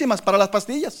grandísimas para las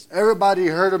pastillas. everybody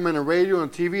heard them in the radio and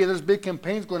TV, and there's big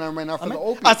campaigns going on right now for Amén. the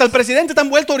opiates. Hasta el presidente está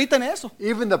envuelto ahorita en eso.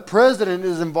 Even the president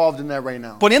is involved in that right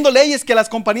now. Poniendo leyes que las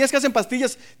compañías que hacen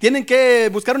pastillas tienen que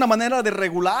buscar una manera de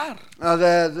regular.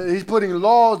 That he's putting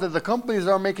laws that the companies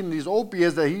are making these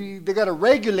opiates that they got to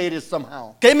regulate it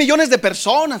somehow. Que hay millones de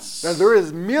personas That there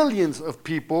is millions of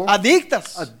people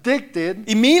adictas. addicted,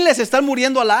 Y miles están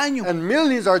muriendo al año. and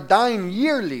millions are dying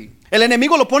yearly. El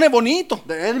enemigo lo pone bonito.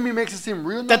 The enemy makes it seem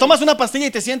real Te nice. tomas una pastilla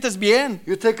y te sientes bien.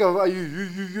 You take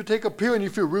a pill and you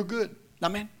feel real good.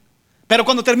 Amén. Pero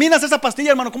cuando terminas esa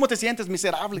pastilla, hermano, ¿cómo te sientes?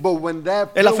 Miserable. But when that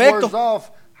El pill afecto. wears off,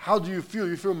 how do you feel?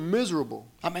 You feel miserable.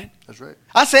 Amén. That's right.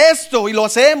 Haz esto y lo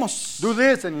hacemos. Do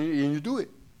this and you do it.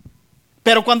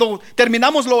 Pero cuando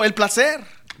terminamos el placer,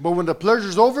 But when the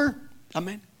pleasure's over,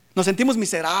 amén, Nos sentimos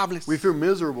miserables. We feel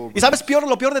miserable. ¿Y sabes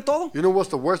lo peor de todo? You know what's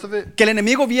the worst of it? Que el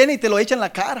enemigo viene y te lo echa en la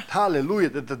cara. Hallelujah.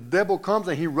 That the devil comes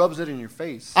and he rubs it in your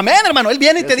face. Amén, hermano. Él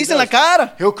viene y Yes, te he dice en la does.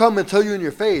 cara. He'll come and tell you in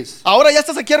your face. Ahora ya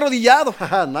estás aquí arrodillado.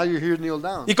 Now you're here kneel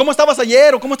down. ¿Y cómo estabas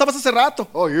ayer o cómo estabas hace rato?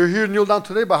 Oh, you're here kneel down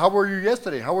today, but how were you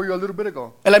yesterday? How were you a little bit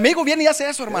ago? El enemigo viene y hace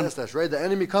eso, hermano. Yes, that's right. The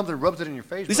enemy comes and rubs it in your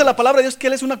face. Dice la palabra de Dios que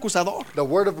Él es un acusador. The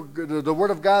word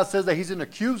of God says that he's an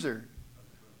accuser.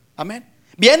 Amén.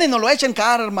 Viene y nos lo echa en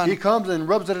cara, hermano. He comes and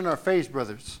rubs it in our face,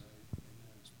 brothers.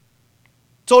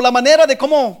 So, la manera de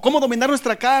cómo dominar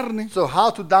nuestra carne, So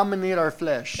how to dominate our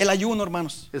flesh el ayuno,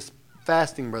 hermanos. is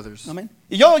fasting, brothers. Amén.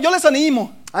 Y yo les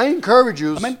animo. I encourage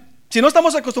you, Amén. Si no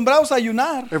estamos acostumbrados a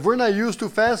ayunar, if we're not used to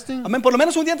fasting, amén, por lo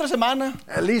menos un día entre semana,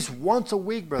 at least once a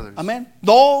week, brothers. amén,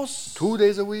 2, 2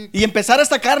 days a week. y empezar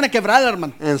esta carne a quebrarla,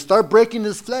 hermano. And start breaking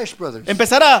this flesh, brothers.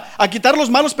 Empezar a quitar los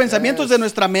malos pensamientos Yes. de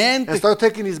nuestra And mente start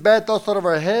taking these bad thoughts out of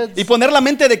our heads. y poner la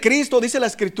mente de Cristo, dice la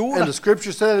Escritura. And the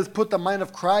scripture says, put the mind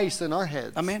of Christ in our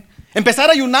heads. Amén. Empezar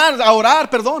a ayunar, a orar,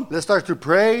 perdón. Let's start to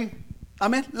pray.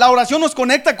 Amén. La oración nos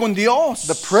conecta con Dios.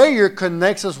 The prayer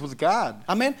connects us with God.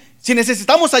 Amén. Si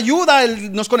necesitamos ayuda,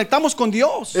 nos conectamos con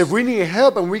Dios. If we need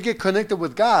help and we get connected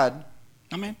with God,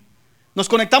 Amén. Nos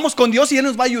conectamos con Dios y Él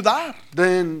nos va a ayudar.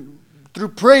 then through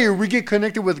prayer we get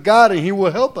connected with God and He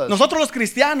will help us. Nosotros los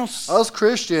cristianos Us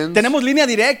Christians, tenemos línea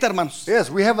directa, hermanos. yes,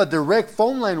 we have a direct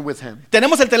phone line with Him.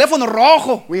 Tenemos el teléfono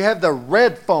rojo. We have the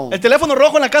red phone. El teléfono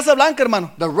rojo en la Casa Blanca,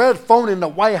 hermano. The red phone in the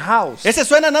White House. Ese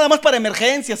suena nada más para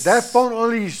emergencias. That phone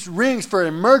only rings for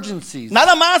emergencies.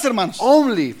 Nada más, hermanos.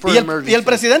 Only for Y el emergencies.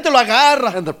 presidente lo agarra.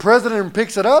 And the president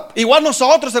picks it up Igual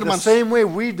nosotros, the hermanos. same way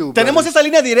we do. Tenemos brothers. esa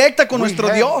línea directa con We nuestro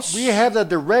have- Dios. We have the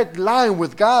direct line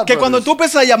with God. Que cuando brothers. tú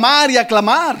empiezas a llamar y a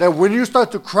clamar, That when you start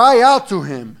to cry out to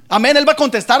Him, amén, Él va a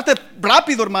contestarte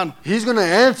rápido, hermano. He's going to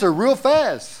answer real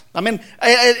fast. Amén.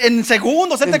 En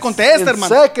segundos Él te In contesta, in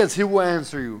hermano. seconds He will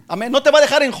answer you. Amén. No te va a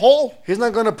dejar en hold. He's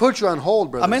not going to put you on hold,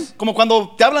 brothers. Amén. Como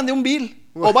cuando te hablan de un bill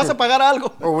o vas a pagar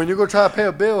algo Or when you go try to pay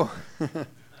a bill.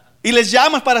 y les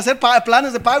llamas para hacer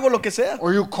planes de pago, lo que sea.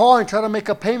 Or you call and try to make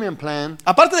a payment plan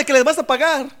Aparte de que les vas a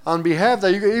pagar, on behalf that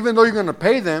you, even though you're going to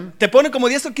pay them, te ponen como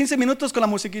 10 o 15 minutos con la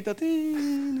musiquita.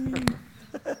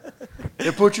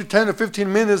 they put you 10 to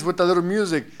 15 minutes with the little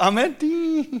music Amén.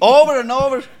 Over and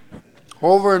over.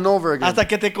 over and over again Hasta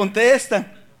que te contestan.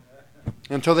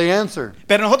 until they answer.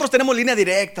 Pero nosotros tenemos línea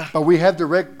directa. But we have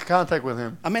direct contact with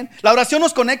Him. Amén. La oración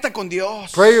nos conecta con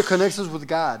Dios. Prayer connects us with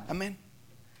God. Amén.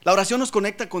 La oración nos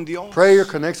conecta con Dios. Prayer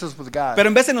connects us with God. Pero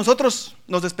en vez de nosotros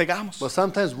nos despegamos. But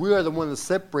sometimes we are the ones that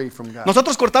separate from God.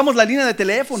 Nosotros cortamos la línea de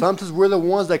teléfono. Sometimes we're the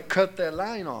ones that cut that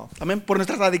line off Amén. Por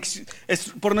nuestras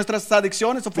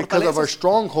adicciones o because of our fortalezas.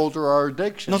 stronghold or our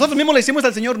addiction. Nosotros mismos le decimos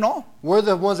al Señor no. We're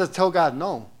the ones that tell God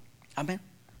no. Amén.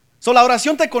 So, la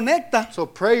oración te conecta So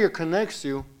prayer connects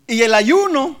you, y el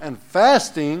ayuno and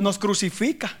fasting nos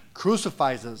crucifica.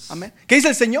 crucifies us. Amén. ¿Qué dice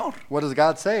el Señor? What does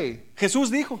God say?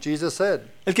 Jesús dijo, Jesus said,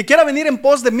 el que quiera venir en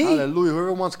pos de mí, hallelujah,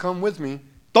 whoever wants to come with me,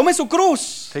 tome su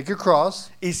cruz take your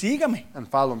cross y sígame. and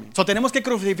follow me. So, tenemos que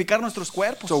crucificar nuestros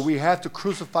cuerpos. So we have to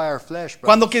crucify our flesh,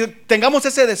 Cuando brothers. que tengamos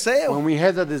ese deseo. When we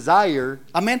have the desire,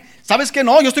 Amén. ¿Sabes qué?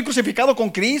 No, yo estoy crucificado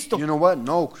con Cristo. you know what?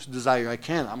 No desire, I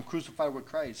can't. I'm crucified with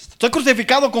Christ. Estoy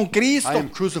crucificado con I Cristo. am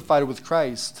crucified with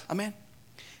Christ. Amén.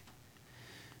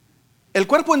 El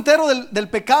cuerpo entero del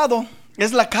pecado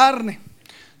es la carne.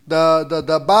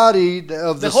 The body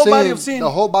of The the whole body sin, of sin. the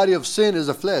whole body of sin is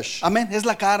the flesh. Amén. Es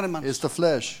la carne, hermano. It's the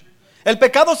flesh. El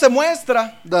pecado se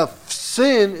muestra The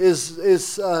sin is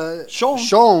Shown.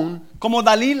 shown como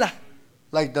Dalila.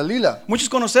 like Delilah. Muchos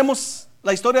conocemos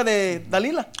la historia de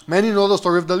Dalila Many know the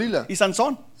story of Delilah y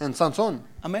Sansón. and Samson.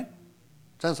 Amén.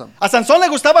 Samson. A Sansón le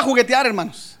gustaba juguetear,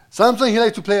 hermanos. Samson, he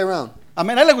liked to play around.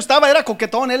 Amén. A él le gustaba, era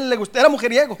coquetón, era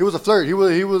mujeriego. He was a flirt. He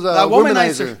was La a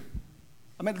womanizer. womanizer.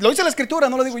 Amén. Lo dice la escritura,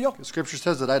 no lo digo yo. The scripture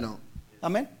says that, I don't.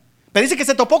 Amén. Pero dice que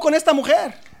se topó con esta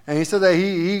mujer. And he said that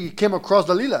he came across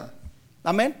Delilah.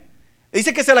 Amén.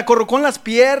 Dice que se la corrucó en las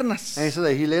piernas. And he said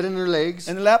that he laid in her legs,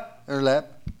 En el lap. her lap.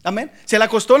 Amén. Se la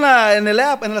acostó en el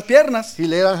lap, en las piernas. He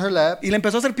laid on her lap, Y le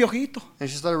empezó a hacer piojito. and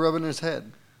she started rubbing his head.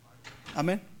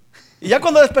 Amén. Y ya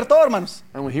cuando despertó, hermanos,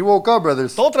 And when he woke up,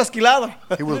 brothers, todo trasquilado.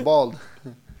 he was bald.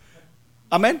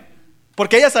 Amén.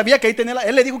 Porque ella sabía que ahí tenía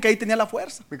él le dijo que ahí tenía la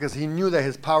fuerza. Because he knew that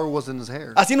his power was in his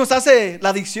hair. Así nos hace la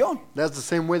adicción. That's the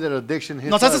same way that addiction hits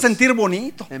Nos hace us. sentir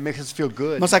bonito. It makes us feel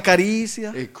good. Nos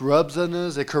acaricia. It rubs on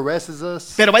us, it caresses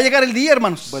us. Pero va a llegar el día,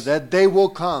 hermanos, But that day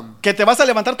will come. que te vas a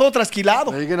levantar todo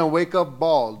trasquilado. That you're going to wake up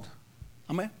bald.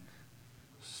 Amén.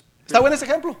 ¿Está bueno ese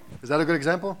ejemplo? Is that a good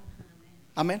example?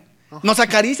 Amén. Nos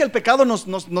acaricia el pecado,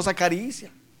 nos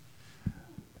acaricia.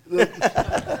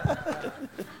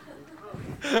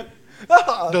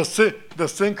 The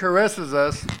sin caresses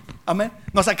us. Amén.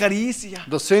 Nos acaricia.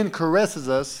 The sin caresses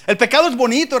us. El pecado es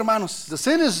bonito, hermanos. The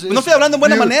sin is No estoy hablando en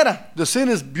buena manera. The sin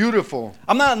is beautiful.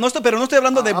 Pero no estoy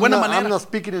hablando de buena I'm manera. not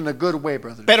speaking in a good way,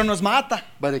 brothers. Pero nos mata.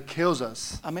 But it kills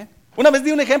us. Amén. Una vez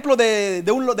di un ejemplo de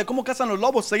cómo cazan los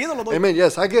lobos. Seguido lo doy. Amen.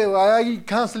 Yes, I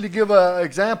constantly give an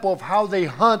example of how they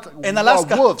hunt En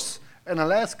Alaska. wolves in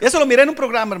Alaska. Eso lo miré en un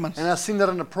programa, hermanos. And I've seen that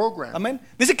in the program. Amén.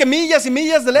 Dice que millas y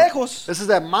millas de lejos, This is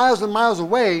that miles and miles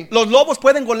away, los lobos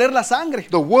pueden oler la sangre.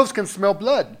 the wolves can smell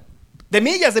blood. De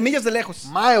millas de lejos.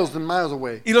 Miles and miles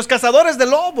away. Y los cazadores de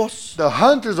lobos, The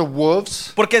hunters of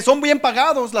wolves, porque son bien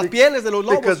pagados las pieles de los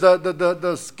because lobos.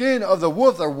 the skin of the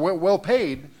wolves are well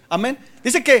paid. Amén.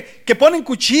 Dice que ponen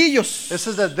cuchillos It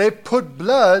says that they put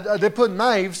blood, they put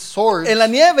knives, swords en la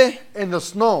nieve in the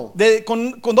snow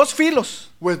con dos filos.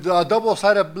 with a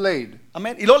double-sided blade.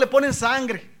 Amén. Y luego le ponen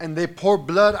sangre And they pour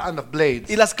blood on the blades.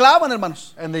 y las clavan,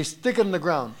 hermanos. And they stick it in the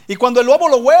ground. Y cuando el lobo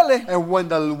lo huele, And when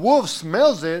the wolf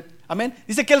smells it, amén,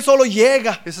 dice que él solo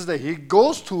llega it says that he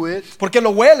goes to it porque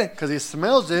lo huele because he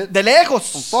smells it de from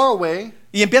lejos far away,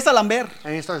 y empieza a lamber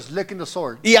and he starts licking the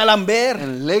sword y a lamber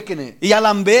and licking it y a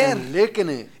lamber. and licking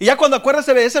it. Y ya cuando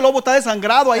acuérdase, ese lobo está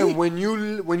desangrado ahí. And when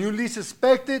you least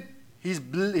expect it, he's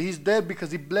dead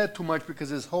because he bled too much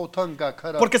because his whole tongue got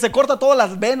cut up. Porque se corta todas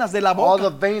las venas de la All the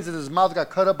boca. veins in his mouth got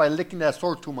cut up by licking that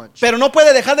sword too much. Pero no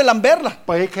puede dejar de lamberla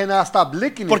But he cannot stop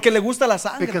licking porque it le gusta la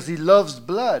sangre. because he loves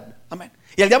blood. Amén.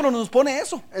 Y el diablo nos pone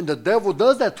eso. And the devil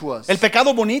does that to us. El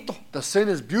pecado bonito. The sin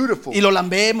is beautiful. Y lo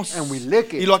lambemos. And we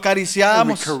lick it. Y lo acariciamos.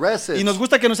 And we caress it. Y nos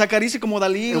gusta que nos acaricie como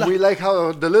Dalila. And we like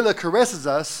how Delilah caresses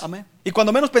us. Amén. Y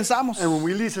cuando menos pensamos, And when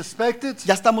we least expect it,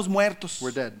 ya estamos muertos.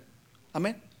 we're dead.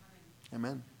 Amén.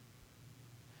 Amen.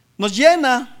 Nos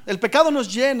llena, el pecado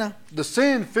nos llena The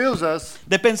sin fills us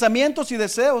de pensamientos y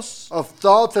deseos of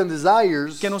thoughts and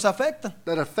desires que nos afectan.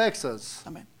 that affects us.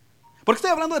 Amén. ¿Por qué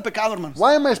estoy hablando de pecado, hermanos?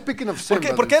 Why am I speaking of sin, ¿Por qué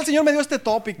el brothers? Señor me dio este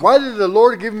tópico? Why did the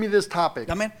Lord give me this topic?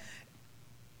 Amén.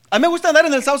 A mí me gusta andar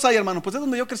en el Southside, hermano, pues es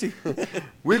donde yo crecí.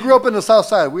 We grew up in the south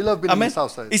side. We love being in Amén. the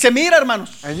south side. Y se mira,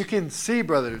 hermanos, And you can see,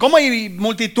 brothers, cómo hay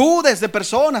multitudes de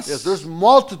personas. yes, there's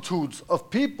multitudes of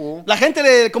people. La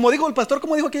gente, como dijo el pastor,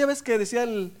 como dijo aquella vez que decía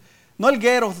no el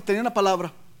guero, tenía una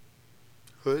palabra.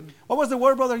 Hood. What was the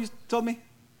word, brother? You told me.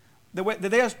 The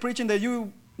day I was preaching that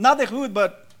not the hood,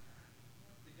 but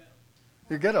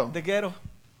Your ghetto. the ghetto.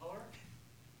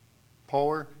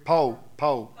 Power. Po.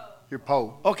 Your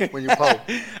po. Okay. When you po.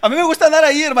 A mí me gusta andar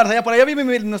ahí, hermanos. Allá por allá viven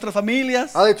nuestras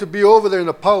familias. I like to be over there in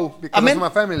the po because Amen.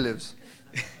 that's where my family lives.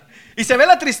 Y se ve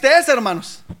la tristeza,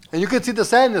 hermanos. And you can see the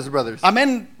sadness, brothers.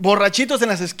 Amén. Borrachitos en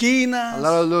las A esquinas.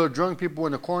 lot of little drunk people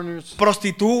in the corners,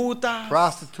 Prostitutas.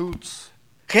 prostitutes,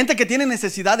 Gente que tiene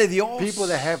necesidad de Dios. people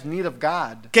that have need of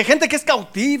God, Que gente que es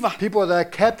cautiva. people that are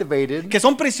captivated, Que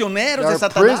son prisioneros de that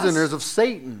are Satanás. prisoners of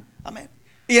Satan. Amén.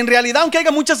 Y en realidad, aunque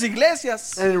haya muchas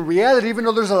iglesias, And in reality, even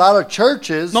though there's a lot of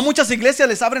churches, no muchas iglesias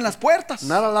les abren las puertas.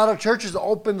 not a lot of churches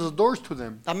open the doors to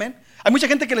them. Amén. Hay mucha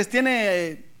gente que les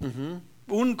tiene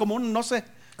no sé.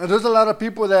 And there's a lot of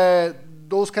people that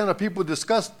those kind of people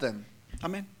disgust them.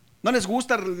 Amén. No les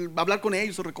gusta hablar con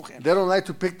ellos o recoger. They don't like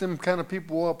to pick them kind of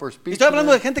people up or Y speak estoy to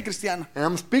hablando de them. gente cristiana. And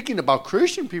I'm speaking about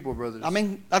Christian people, brothers.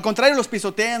 Amén. Al contrario, los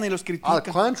pisotean y los On the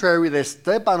critican. contrary, they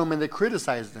step on them and they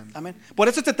criticize them. Amén. Por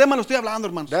eso este tema lo estoy hablando,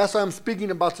 hermanos. That's why I'm speaking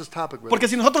about this topic, brothers. Porque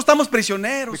si nosotros estamos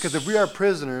prisioneros, Because if we are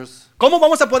prisoners, ¿cómo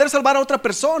vamos a poder salvar a otra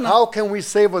persona how can we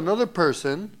save another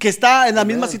person que está en la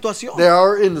misma situación? they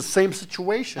are in the same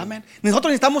situation? Amén.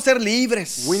 Nosotros necesitamos ser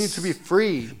libres We need to be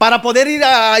free para poder ir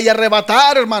y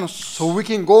arrebatar, hermanos. so we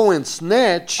can go and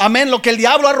snatch Amén. Lo que el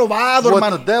diablo ha robado, what the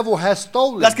hermano. devil has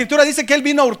stolen. La escritura dice que él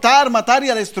vino a hurtar, matar y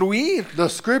a destruir. The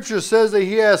scripture says that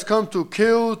he has come to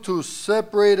kill, to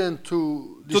separate, and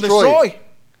to To destroy. destroy.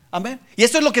 Amén. Y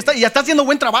eso es lo que está, y está haciendo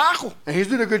buen trabajo. And he's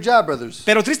doing a good job, brothers.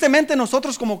 Pero tristemente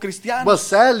nosotros como cristianos, But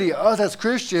sadly, us as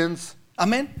Christians,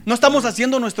 amén, no estamos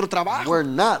haciendo nuestro trabajo. we're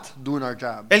not doing our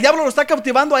job. El diablo lo está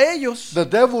cautivando a ellos The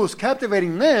devil is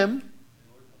captivating them,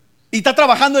 y está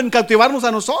trabajando en cautivarnos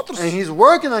a nosotros. and he's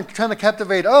working on trying to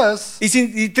captivate us.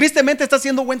 Y tristemente está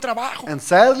haciendo buen trabajo. And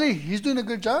sadly, he's doing a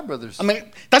good job, brothers.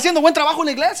 Amén. Está haciendo buen trabajo en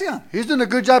la iglesia. He's doing a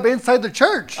good job inside the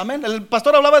church. Amén. El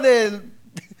pastor hablaba de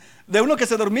uno que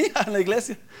se dormía en la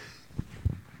iglesia.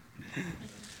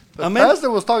 The Amen. pastor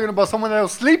was talking about someone that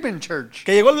was sleeping in church.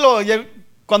 Que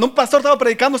cuando un pastor estaba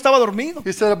predicando estaba dormido.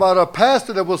 He said about a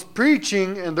pastor that was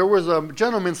preaching and there was a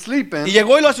gentleman sleeping. Y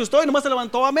llegó y lo asustó y nomás se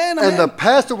levantó. Amén, And the amén.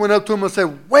 pastor went up to him and said,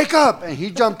 "Wake up!" And he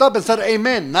jumped up and said,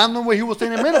 "Amen." Not knowing what he was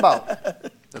saying amen about.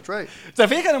 That's right. ¿Se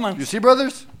fijan, hermano? You see,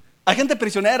 brothers? Hay gente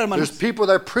prisionera, There's hermanos. people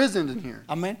that are imprisoned in here.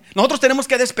 Amén. Nosotros tenemos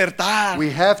que despertar. We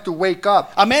have to wake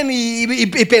up Amén. Y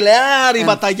pelear y and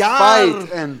batallar.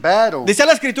 fight and battle. Dice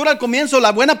la escritura al comienzo,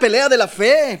 la buena pelea de la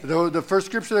fe. The first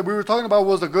scripture that we were talking about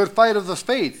was the good fight of the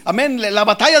faith. Amén. La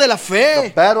batalla de la The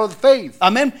fe. battle of faith.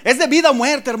 Amén. Es de vida o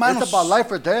muerte, hermanos. It's about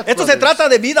life or death. Esto se brothers. trata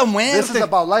de vida o This is muerte.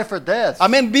 about life or death.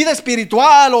 Amén. Vida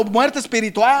espiritual o muerte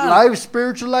espiritual. Life,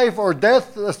 spiritual life, or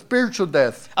death, spiritual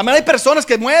death. Amén. Hay personas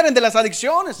que mueren de las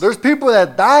adicciones. There's people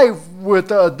that die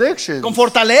with addictions, Con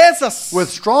fortalezas. with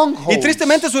strongholds. Y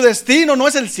tristemente su destino no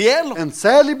es el cielo. And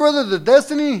sadly, brother, the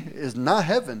destiny is not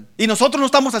heaven. Y nosotros no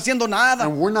estamos haciendo nada.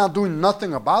 And we're not doing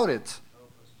nothing about it.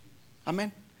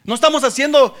 Amén. No estamos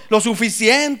haciendo lo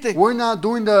suficiente. We're not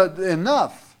doing the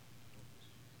enough.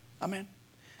 Amén.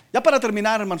 Ya para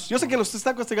terminar, hermanos. Yo sé que los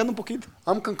está castigando un poquito.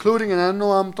 I'm concluding, and I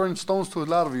know I'm throwing stones to a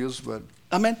lot of you, but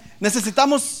Amén.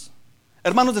 Necesitamos,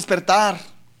 hermanos, despertar.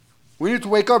 we need to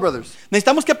wake up, brothers.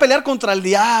 Necesitamos que pelear contra el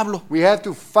diablo. We have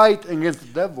to fight against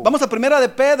the devil. Vamos a primera de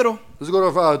Pedro, Let's go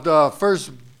to the first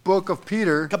book of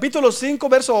Peter. capítulo 5,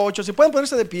 verso 8. Si pueden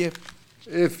ponerse de pie.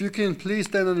 If you can please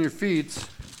stand on your feet.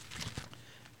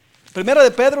 Primera de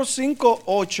Pedro 5,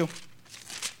 8.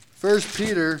 First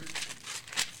Peter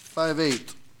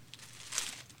 5:8.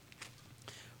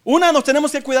 Una, nos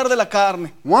tenemos que cuidar de la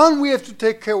carne. One, we have to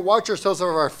take care, watch ourselves of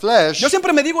our flesh. Yo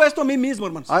siempre me digo esto a mí mismo,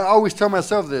 hermanos. I always tell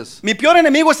myself this. Mi peor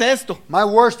enemigo es esto. My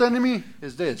worst enemy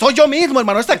is this. Soy yo mismo,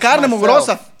 hermano. Esta It's carne myself,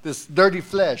 mugrosa. this dirty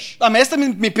flesh. Amén. Este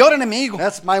es mi peor enemigo.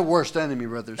 That's my worst enemy,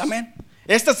 brothers. Amén.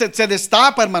 Esta se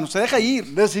destapa, hermano. Se deja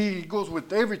ir. This, he goes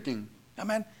with everything.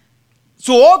 Amén.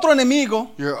 Su otro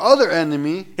enemigo Your other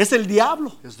enemy es el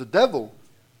diablo. is the devil.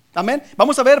 Amén.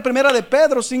 Vamos a ver primera de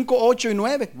Pedro 5, 8 y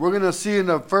 9. We're going to see in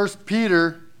the First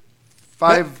Peter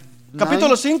 5,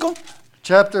 Capítulo 9, 5.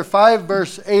 chapter 5,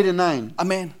 verse 8 and 9.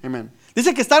 Amén. Amen.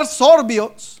 Dice que estar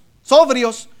sobrios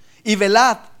y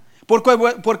velad,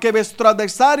 porque vuestro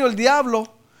adversario el diablo,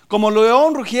 como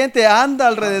león rugiente, anda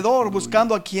alrededor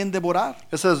buscando a quien devorar.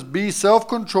 It says, be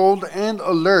self-controlled and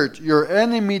alert. Your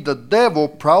enemy, the devil,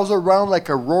 prowls around like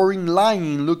a roaring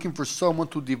lion looking for someone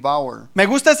to devour. Me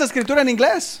gusta esta escritura en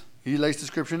inglés. He likes the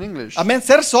scripture in English. Amén.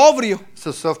 Ser sobrio. It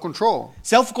says self-control.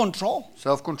 Self-control.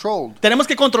 Self-controlled. Tenemos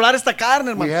que controlar esta carne,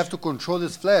 We hermano. have to control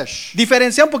this flesh.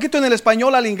 Diferencia un poquito en el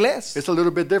español al inglés. It's a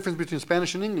little bit different between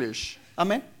Spanish and English.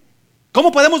 Amén. ¿Cómo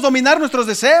podemos dominar nuestros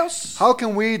deseos? How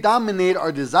can we dominate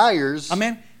our desires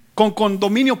Amén. Con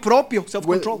dominio propio, with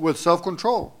self-control.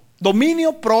 self-control?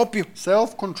 Dominio propio.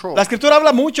 Self-control. La escritura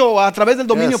habla mucho a través del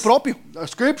dominio Yes. propio. The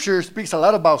scripture speaks a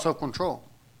lot about self-control.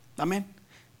 Amén.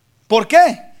 ¿Por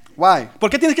qué? Why? ¿Por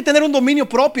qué tienes que tener un dominio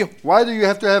propio? Why do you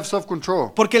have to have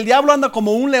self-control? Porque el diablo anda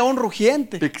como un león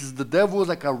rugiente, Because the devil is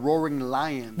like a roaring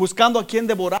lion buscando a quien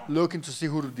devorar. looking to see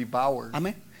who to devour.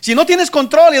 Amén. Si no tienes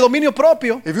control y dominio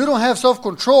propio, If you don't have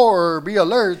self-control or be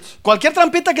alert, cualquier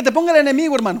trampita que te ponga el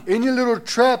enemigo, hermano, any little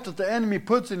trap that the enemy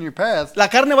puts in your path, la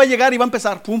carne va a llegar y va a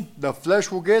empezar. Pum. the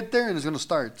flesh will get there and it's going to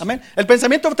start. Amén. El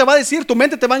pensamiento te va a decir, tu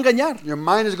mente te va a engañar Your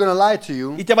mind is going to lie to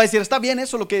you y te va a decir, está bien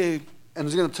eso lo que... and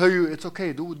it's going to tell you it's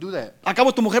okay, do that.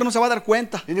 Acabo tu mujer no se va a dar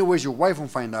cuenta, Anyways, your wife won't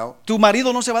find out. tu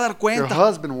marido no se va a dar Your cuenta,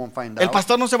 husband won't find el out.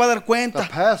 pastor no se va a dar The cuenta.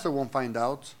 pastor won't find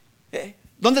out.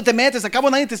 ¿Dónde te metes? Acabo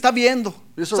nadie te está viendo.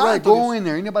 It's alright, Santo go Dios. in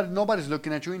there. Nobody's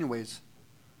looking at you anyways.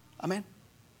 Amén.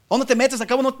 ¿Dónde te metes?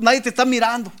 Acabo nadie te está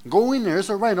mirando. Go in there. It's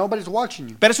alright. Nobody's watching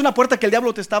you. Pero es una puerta que el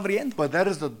diablo te está abriendo. But that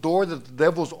is the door that the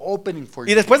devil's opening for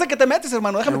Y you. después de que te metes,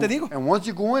 hermano, déjame te digo. And once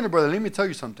you go in there, brother, let me tell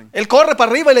you something. Él corre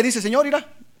para arriba y le dice, Señor, mira,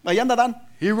 allá anda Dan.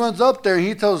 He runs up there and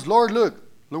he tells, Lord, look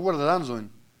what the Adam's doing.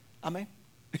 Amén.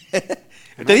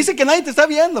 Te dice que nadie te está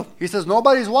viendo. He says,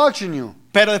 nobody's watching you.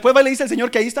 Pero después va y le dice al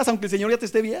Señor que ahí estás, aunque el Señor ya te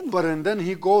esté viendo. But and then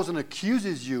he goes and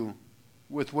accuses you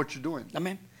with what you're doing.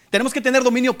 Amén. Tenemos que tener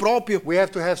dominio propio. We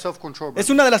have to have self-control, Es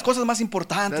brother. una de las cosas más That is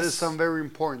importantes. something very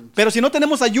important. Pero si no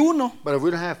tenemos ayuno But if we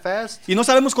don't have fast y no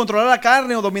sabemos controlar la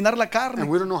carne o dominar la and carne,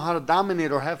 we don't know how to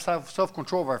dominate or have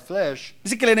self-control of our flesh,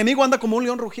 dice que el enemigo anda como un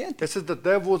león rugiente. it says the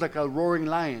devil is like a roaring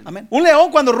lion. Amén. Un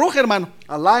león cuando ruge, hermano.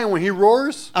 A lion, when he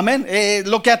roars, Amén.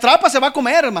 Lo que atrapa se va a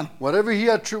comer, hermano. whatever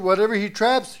he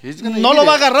traps, he's going to No eat lo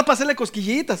va a it. agarrar para hacerle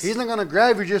cosquillitas. He's not going to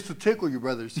grab you just to tickle you,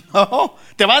 brothers. No,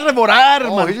 te va a devorar,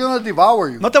 Oh, he's hermano. going to devour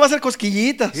you. No te va a hacer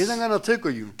cosquillitas. He's not going to tickle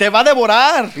you. Te va a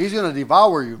devorar. He's going to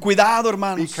devour you. Cuidado, Be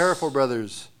hermanos. careful,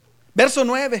 brothers. Verso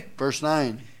 9. Verse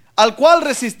 9. Al cual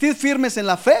resistid firmes en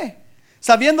la fe,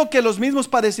 sabiendo que los mismos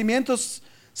padecimientos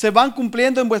se van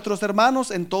cumpliendo en vuestros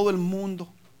hermanos en todo el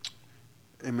mundo.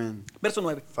 Amen. Verso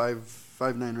 9.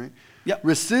 5:9, right? Yep.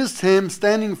 Resist him,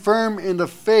 standing firm in the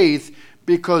faith,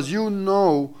 because you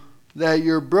know that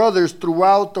your brothers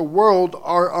throughout the world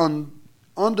are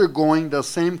undergoing the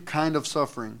same kind of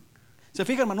suffering. Se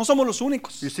fijan, hermano, no somos los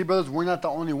únicos. You see, brothers, we're not the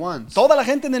only ones. Toda la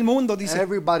gente en el mundo, dice.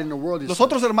 Everybody in the world is. Los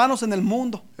otros hermanos en el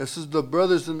mundo. This is the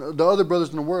other brothers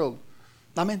in the world.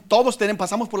 Amén. Todos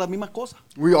pasamos por la misma cosa.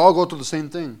 We all go through the same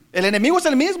thing. El enemigo es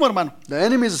el mismo, hermano. The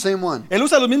enemy is the same one. Él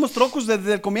usa los mismos trucos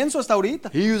desde el comienzo hasta ahorita.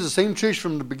 He used the same tricks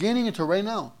from the beginning until right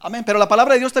now. Amén. Pero la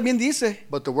palabra de Dios también dice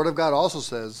But the word of God also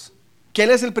says que Él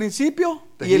es el principio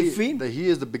that y el fin. that he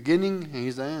is the beginning and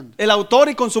he's the end. El autor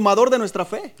y consumador de nuestra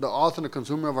fe. The author and the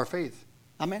consumer of our faith.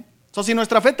 Amén. So, si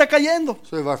nuestra fe está cayendo,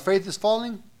 So if our faith is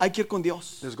falling, hay que ir con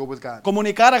Dios. let's go with God.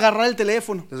 Comunicar, agarrar el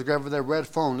teléfono. Let's grab that red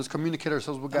phone. Let's communicate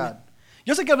ourselves with God.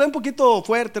 Yo sé que hablé un poquito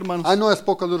fuerte, hermanos. I know I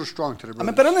spoke a little strong today,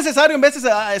 Amén. brothers. Pero es necesario en veces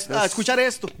a escuchar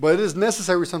esto. But it is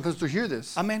necessary sometimes to hear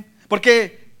this. Amén.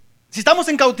 Porque si estamos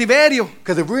en cautiverio,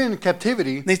 Because if we're in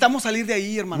captivity, necesitamos salir de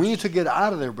ahí, we hermanos. need to get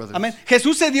out of there, brothers. Amén.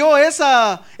 Jesús se dio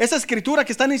esa escritura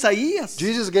que está en Isaías.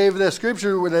 Jesus gave that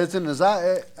scripture that's in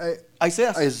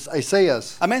Isaiah.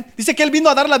 Amén. Dice que Él vino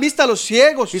a dar la vista a los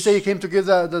ciegos. He said he came to give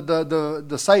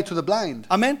the sight to the blind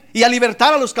Amén. Y a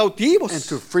libertar a los cautivos. and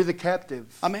to free the captive.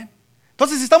 Amén.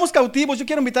 Entonces, si estamos cautivos, yo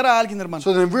quiero invitar a alguien, hermano.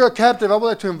 So then if we are captive, I would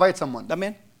like to invite someone.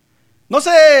 Amén. No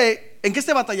sé en qué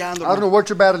esté batallando, I don't know hermano. what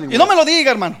you're battling Y no with. me lo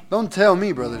diga, hermano. Don't tell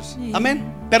me, brothers. Amén.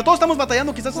 Pero todos estamos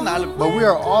batallando quizás en algo. But we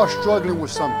are all struggling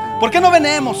with something. ¿Por qué no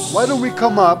venemos Why don't we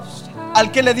come up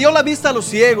al que le dio la vista a los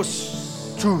ciegos?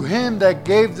 to him that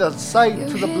gave the sight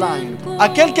to the blind,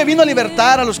 Aquel que vino a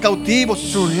libertar a los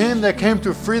cautivos. to him that came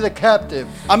to free the captive?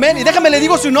 Amén. Y déjame le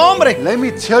digo su nombre. Let me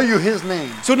tell you his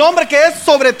name. Su nombre que es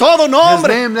sobre todo His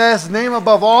nombre. name, that's name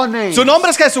above all names. Su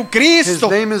nombre es His Jesucristo.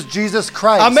 name is Jesus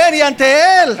Christ. Amén. Y ante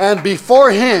Él, And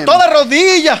before him, toda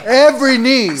rodilla every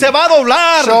knee se va a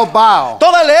doblar. shall bow.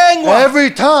 Toda lengua Every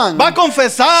tongue va a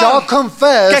confesar shall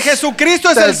confess que Jesucristo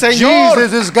es that el Señor.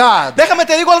 Jesus is God. Déjame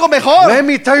te digo algo mejor. Let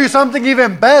me tell you something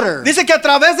even better. Dice que a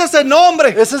través de ese nombre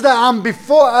It says that on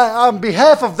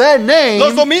behalf of that name,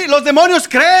 los demonios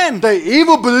creen. the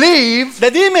evil believe,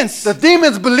 The demons. the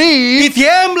demons Y believe,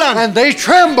 tiemblan. and they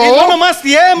tremble. Y no nomás Not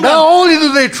tiemblan. only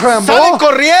do they tremble, Salen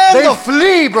corriendo. they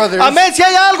flee, brothers. Amén. Si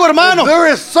hay algo, hermano, There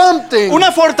is something, una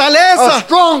a fortaleza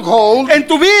stronghold en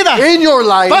tu vida. in your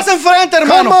life. Pasa enfrente,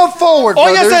 Come hermano. up forward,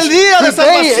 Hoy es brothers. el día de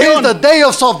Today is salvación. the day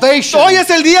of salvation. Hoy es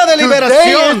el día de Today is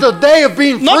liberación. the day of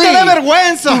being No te free. dé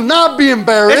vergüenza. Do not be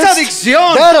embarrassed. Esa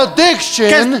adicción That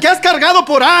addiction que has cargado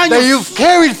por that años. you've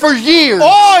carried for years.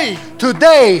 Hoy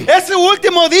Today es el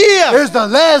último día is the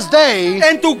last day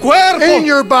en tu cuerpo, in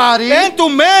your body, en tu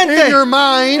in mente, your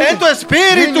mind, en tu in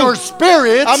espíritu. your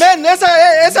spirit. Amén.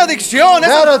 Esa adicción,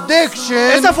 That addiction,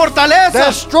 esa fortaleza. that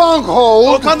O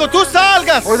stronghold, cuando tú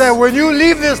salgas or that when you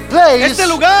leave this place, este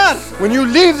lugar, when you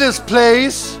leave this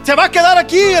place, se va a quedar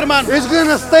aquí, hermano. it's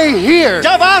gonna stay here.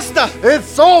 Ya basta.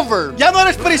 It's over. Ya no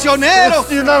eres prisionero.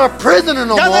 You're not a prisoner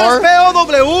no Ya no eres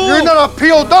more. You're POW. not a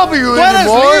POW Tú eres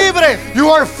anymore. libre. You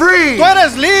are free. Tú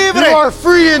eres libre. You are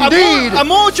free indeed. A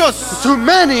muchos To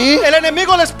many, el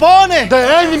enemigo les pone the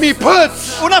enemy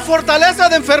puts una fortaleza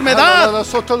de enfermedad.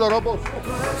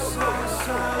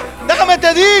 Déjame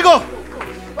te digo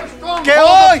que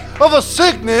hoy, of a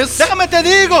sickness. déjame te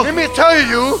digo Let me tell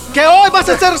you que hoy vas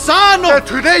a ser sano that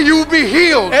today you will be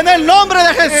healed en el nombre de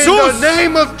in Jesús. the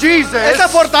name of Jesus. Esa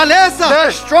fortaleza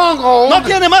That stronghold no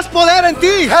tiene más poder en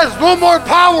ti. has no more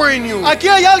power in you. Aquí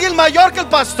hay alguien mayor que el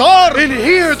pastor. In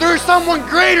here, there's someone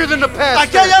greater than the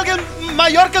Aquí hay pastor. alguien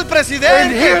mayor que el In here,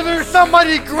 presidente. there's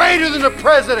somebody greater than the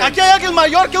president. Aquí hay alguien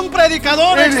mayor que un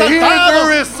predicador In here, exaltado.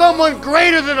 there is someone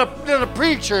greater than a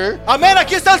preacher. Amén.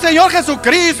 Aquí está el Señor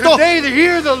Jesucristo. Today,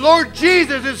 here, the Lord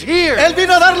Jesus is here. Él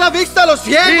vino a dar la vista a los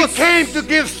He ciegos came to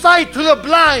give sight to the y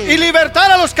blind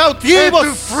libertar a los and to cautivos.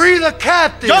 free the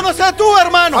captive. Yo no sé tú, I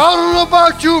hermano, don't know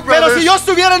about you, pero brothers, si yo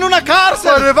estuviera en una but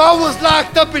cárcel if I was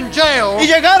locked up in jail y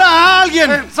llegara a alguien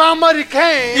and somebody y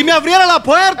came me abriera la and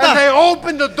puerta, they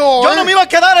opened the door, yo no me iba a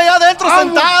quedar allá adentro I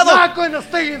was sentado. not going to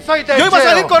stay inside that Yo iba a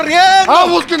salir jail. corriendo.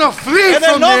 I was going to flee En el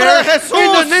from nombre there de Jesús.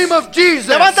 in the name of Jesus.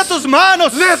 Levanta tus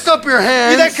manos Lift up your y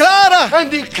hands declara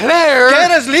and declare que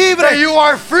eres that libre. you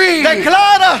are free.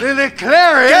 Declara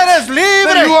Declare que eres it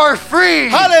libre. that you are free.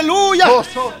 Aleluya.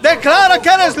 Declara que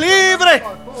eres libre.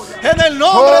 En el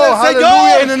nombre Oh, del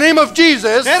hallelujah. In Señor. the name of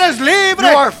Jesus, Eres libre.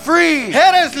 you are free.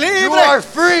 Eres You libre. are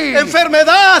free.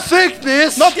 Enfermedad.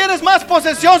 Sickness, No tienes más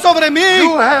posesión sobre mí.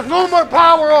 you have no more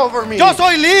power over me. Yo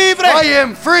soy libre. I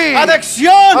am free.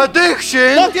 Adicción.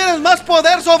 Addiction, No tienes más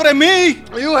poder sobre mí.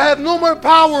 you have no more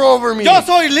power over me. Yo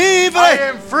soy I libre.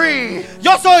 am free.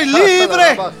 Yo soy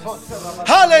libre.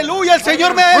 Aleluya. El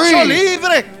Señor me ha hecho Free.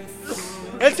 libre.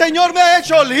 El Señor me ha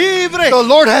hecho libre. The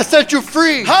Lord has set you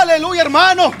free. Aleluya,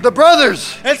 hermano. The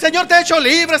brothers, El Señor te ha hecho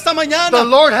libre esta the mañana.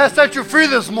 Lord has set you free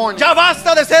this morning. Ya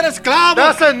basta de ser esclavo.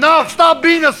 That's enough. Stop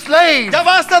being a slave. Ya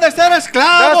basta de ser That's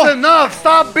esclavo. enough.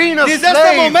 Stop being a Desde este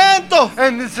slave. momento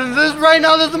And since this right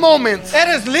now, this moment,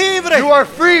 eres libre. you are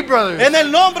free, brothers. En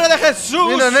el nombre de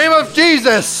Jesús. In the name of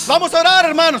Jesus. Vamos a orar,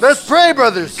 hermanos. Let's pray,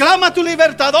 brothers. Clama a tu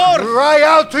libertador. Cry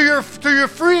out to your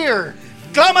freer.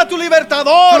 Clama a tu To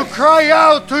libertador. cry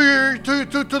out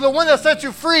to the one that set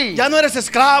you free. Ya no eres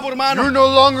esclavo, You're hermano. no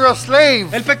longer a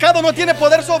slave. El pecado no tiene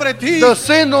poder sobre ti. The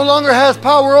sin no longer has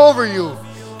power over you.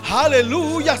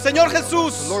 Aleluya, Señor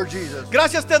Jesús. Lord Jesus.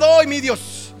 Gracias te doy, mi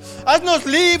Dios. Haznos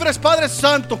libres, Padre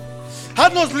Santo.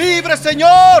 Haznos libres,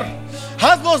 Señor.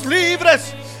 Haznos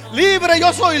libres. Libre,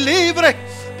 yo soy libre.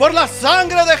 Por la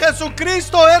sangre de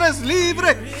Jesucristo eres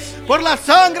libre. Por la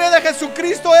sangre de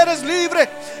Jesucristo eres libre.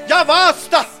 Ya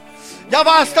basta. Ya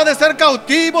basta de ser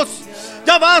cautivos.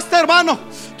 Ya basta, hermano.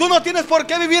 Tú no tienes por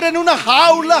qué vivir en una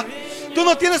jaula. Tú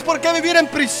no tienes por qué vivir en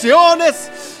prisiones.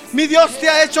 Mi Dios te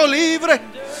ha hecho libre.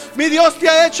 Mi Dios te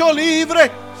ha hecho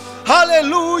libre.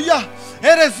 Aleluya.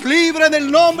 Eres libre en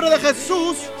el nombre de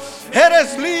Jesús.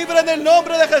 Eres libre en el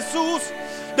nombre de Jesús.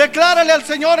 Declárale al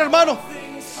Señor, hermano.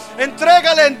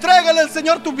 Entrégale al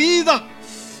Señor tu vida.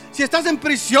 Si estás en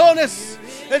prisiones,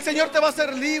 el Señor te va a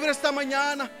hacer libre esta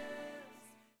mañana.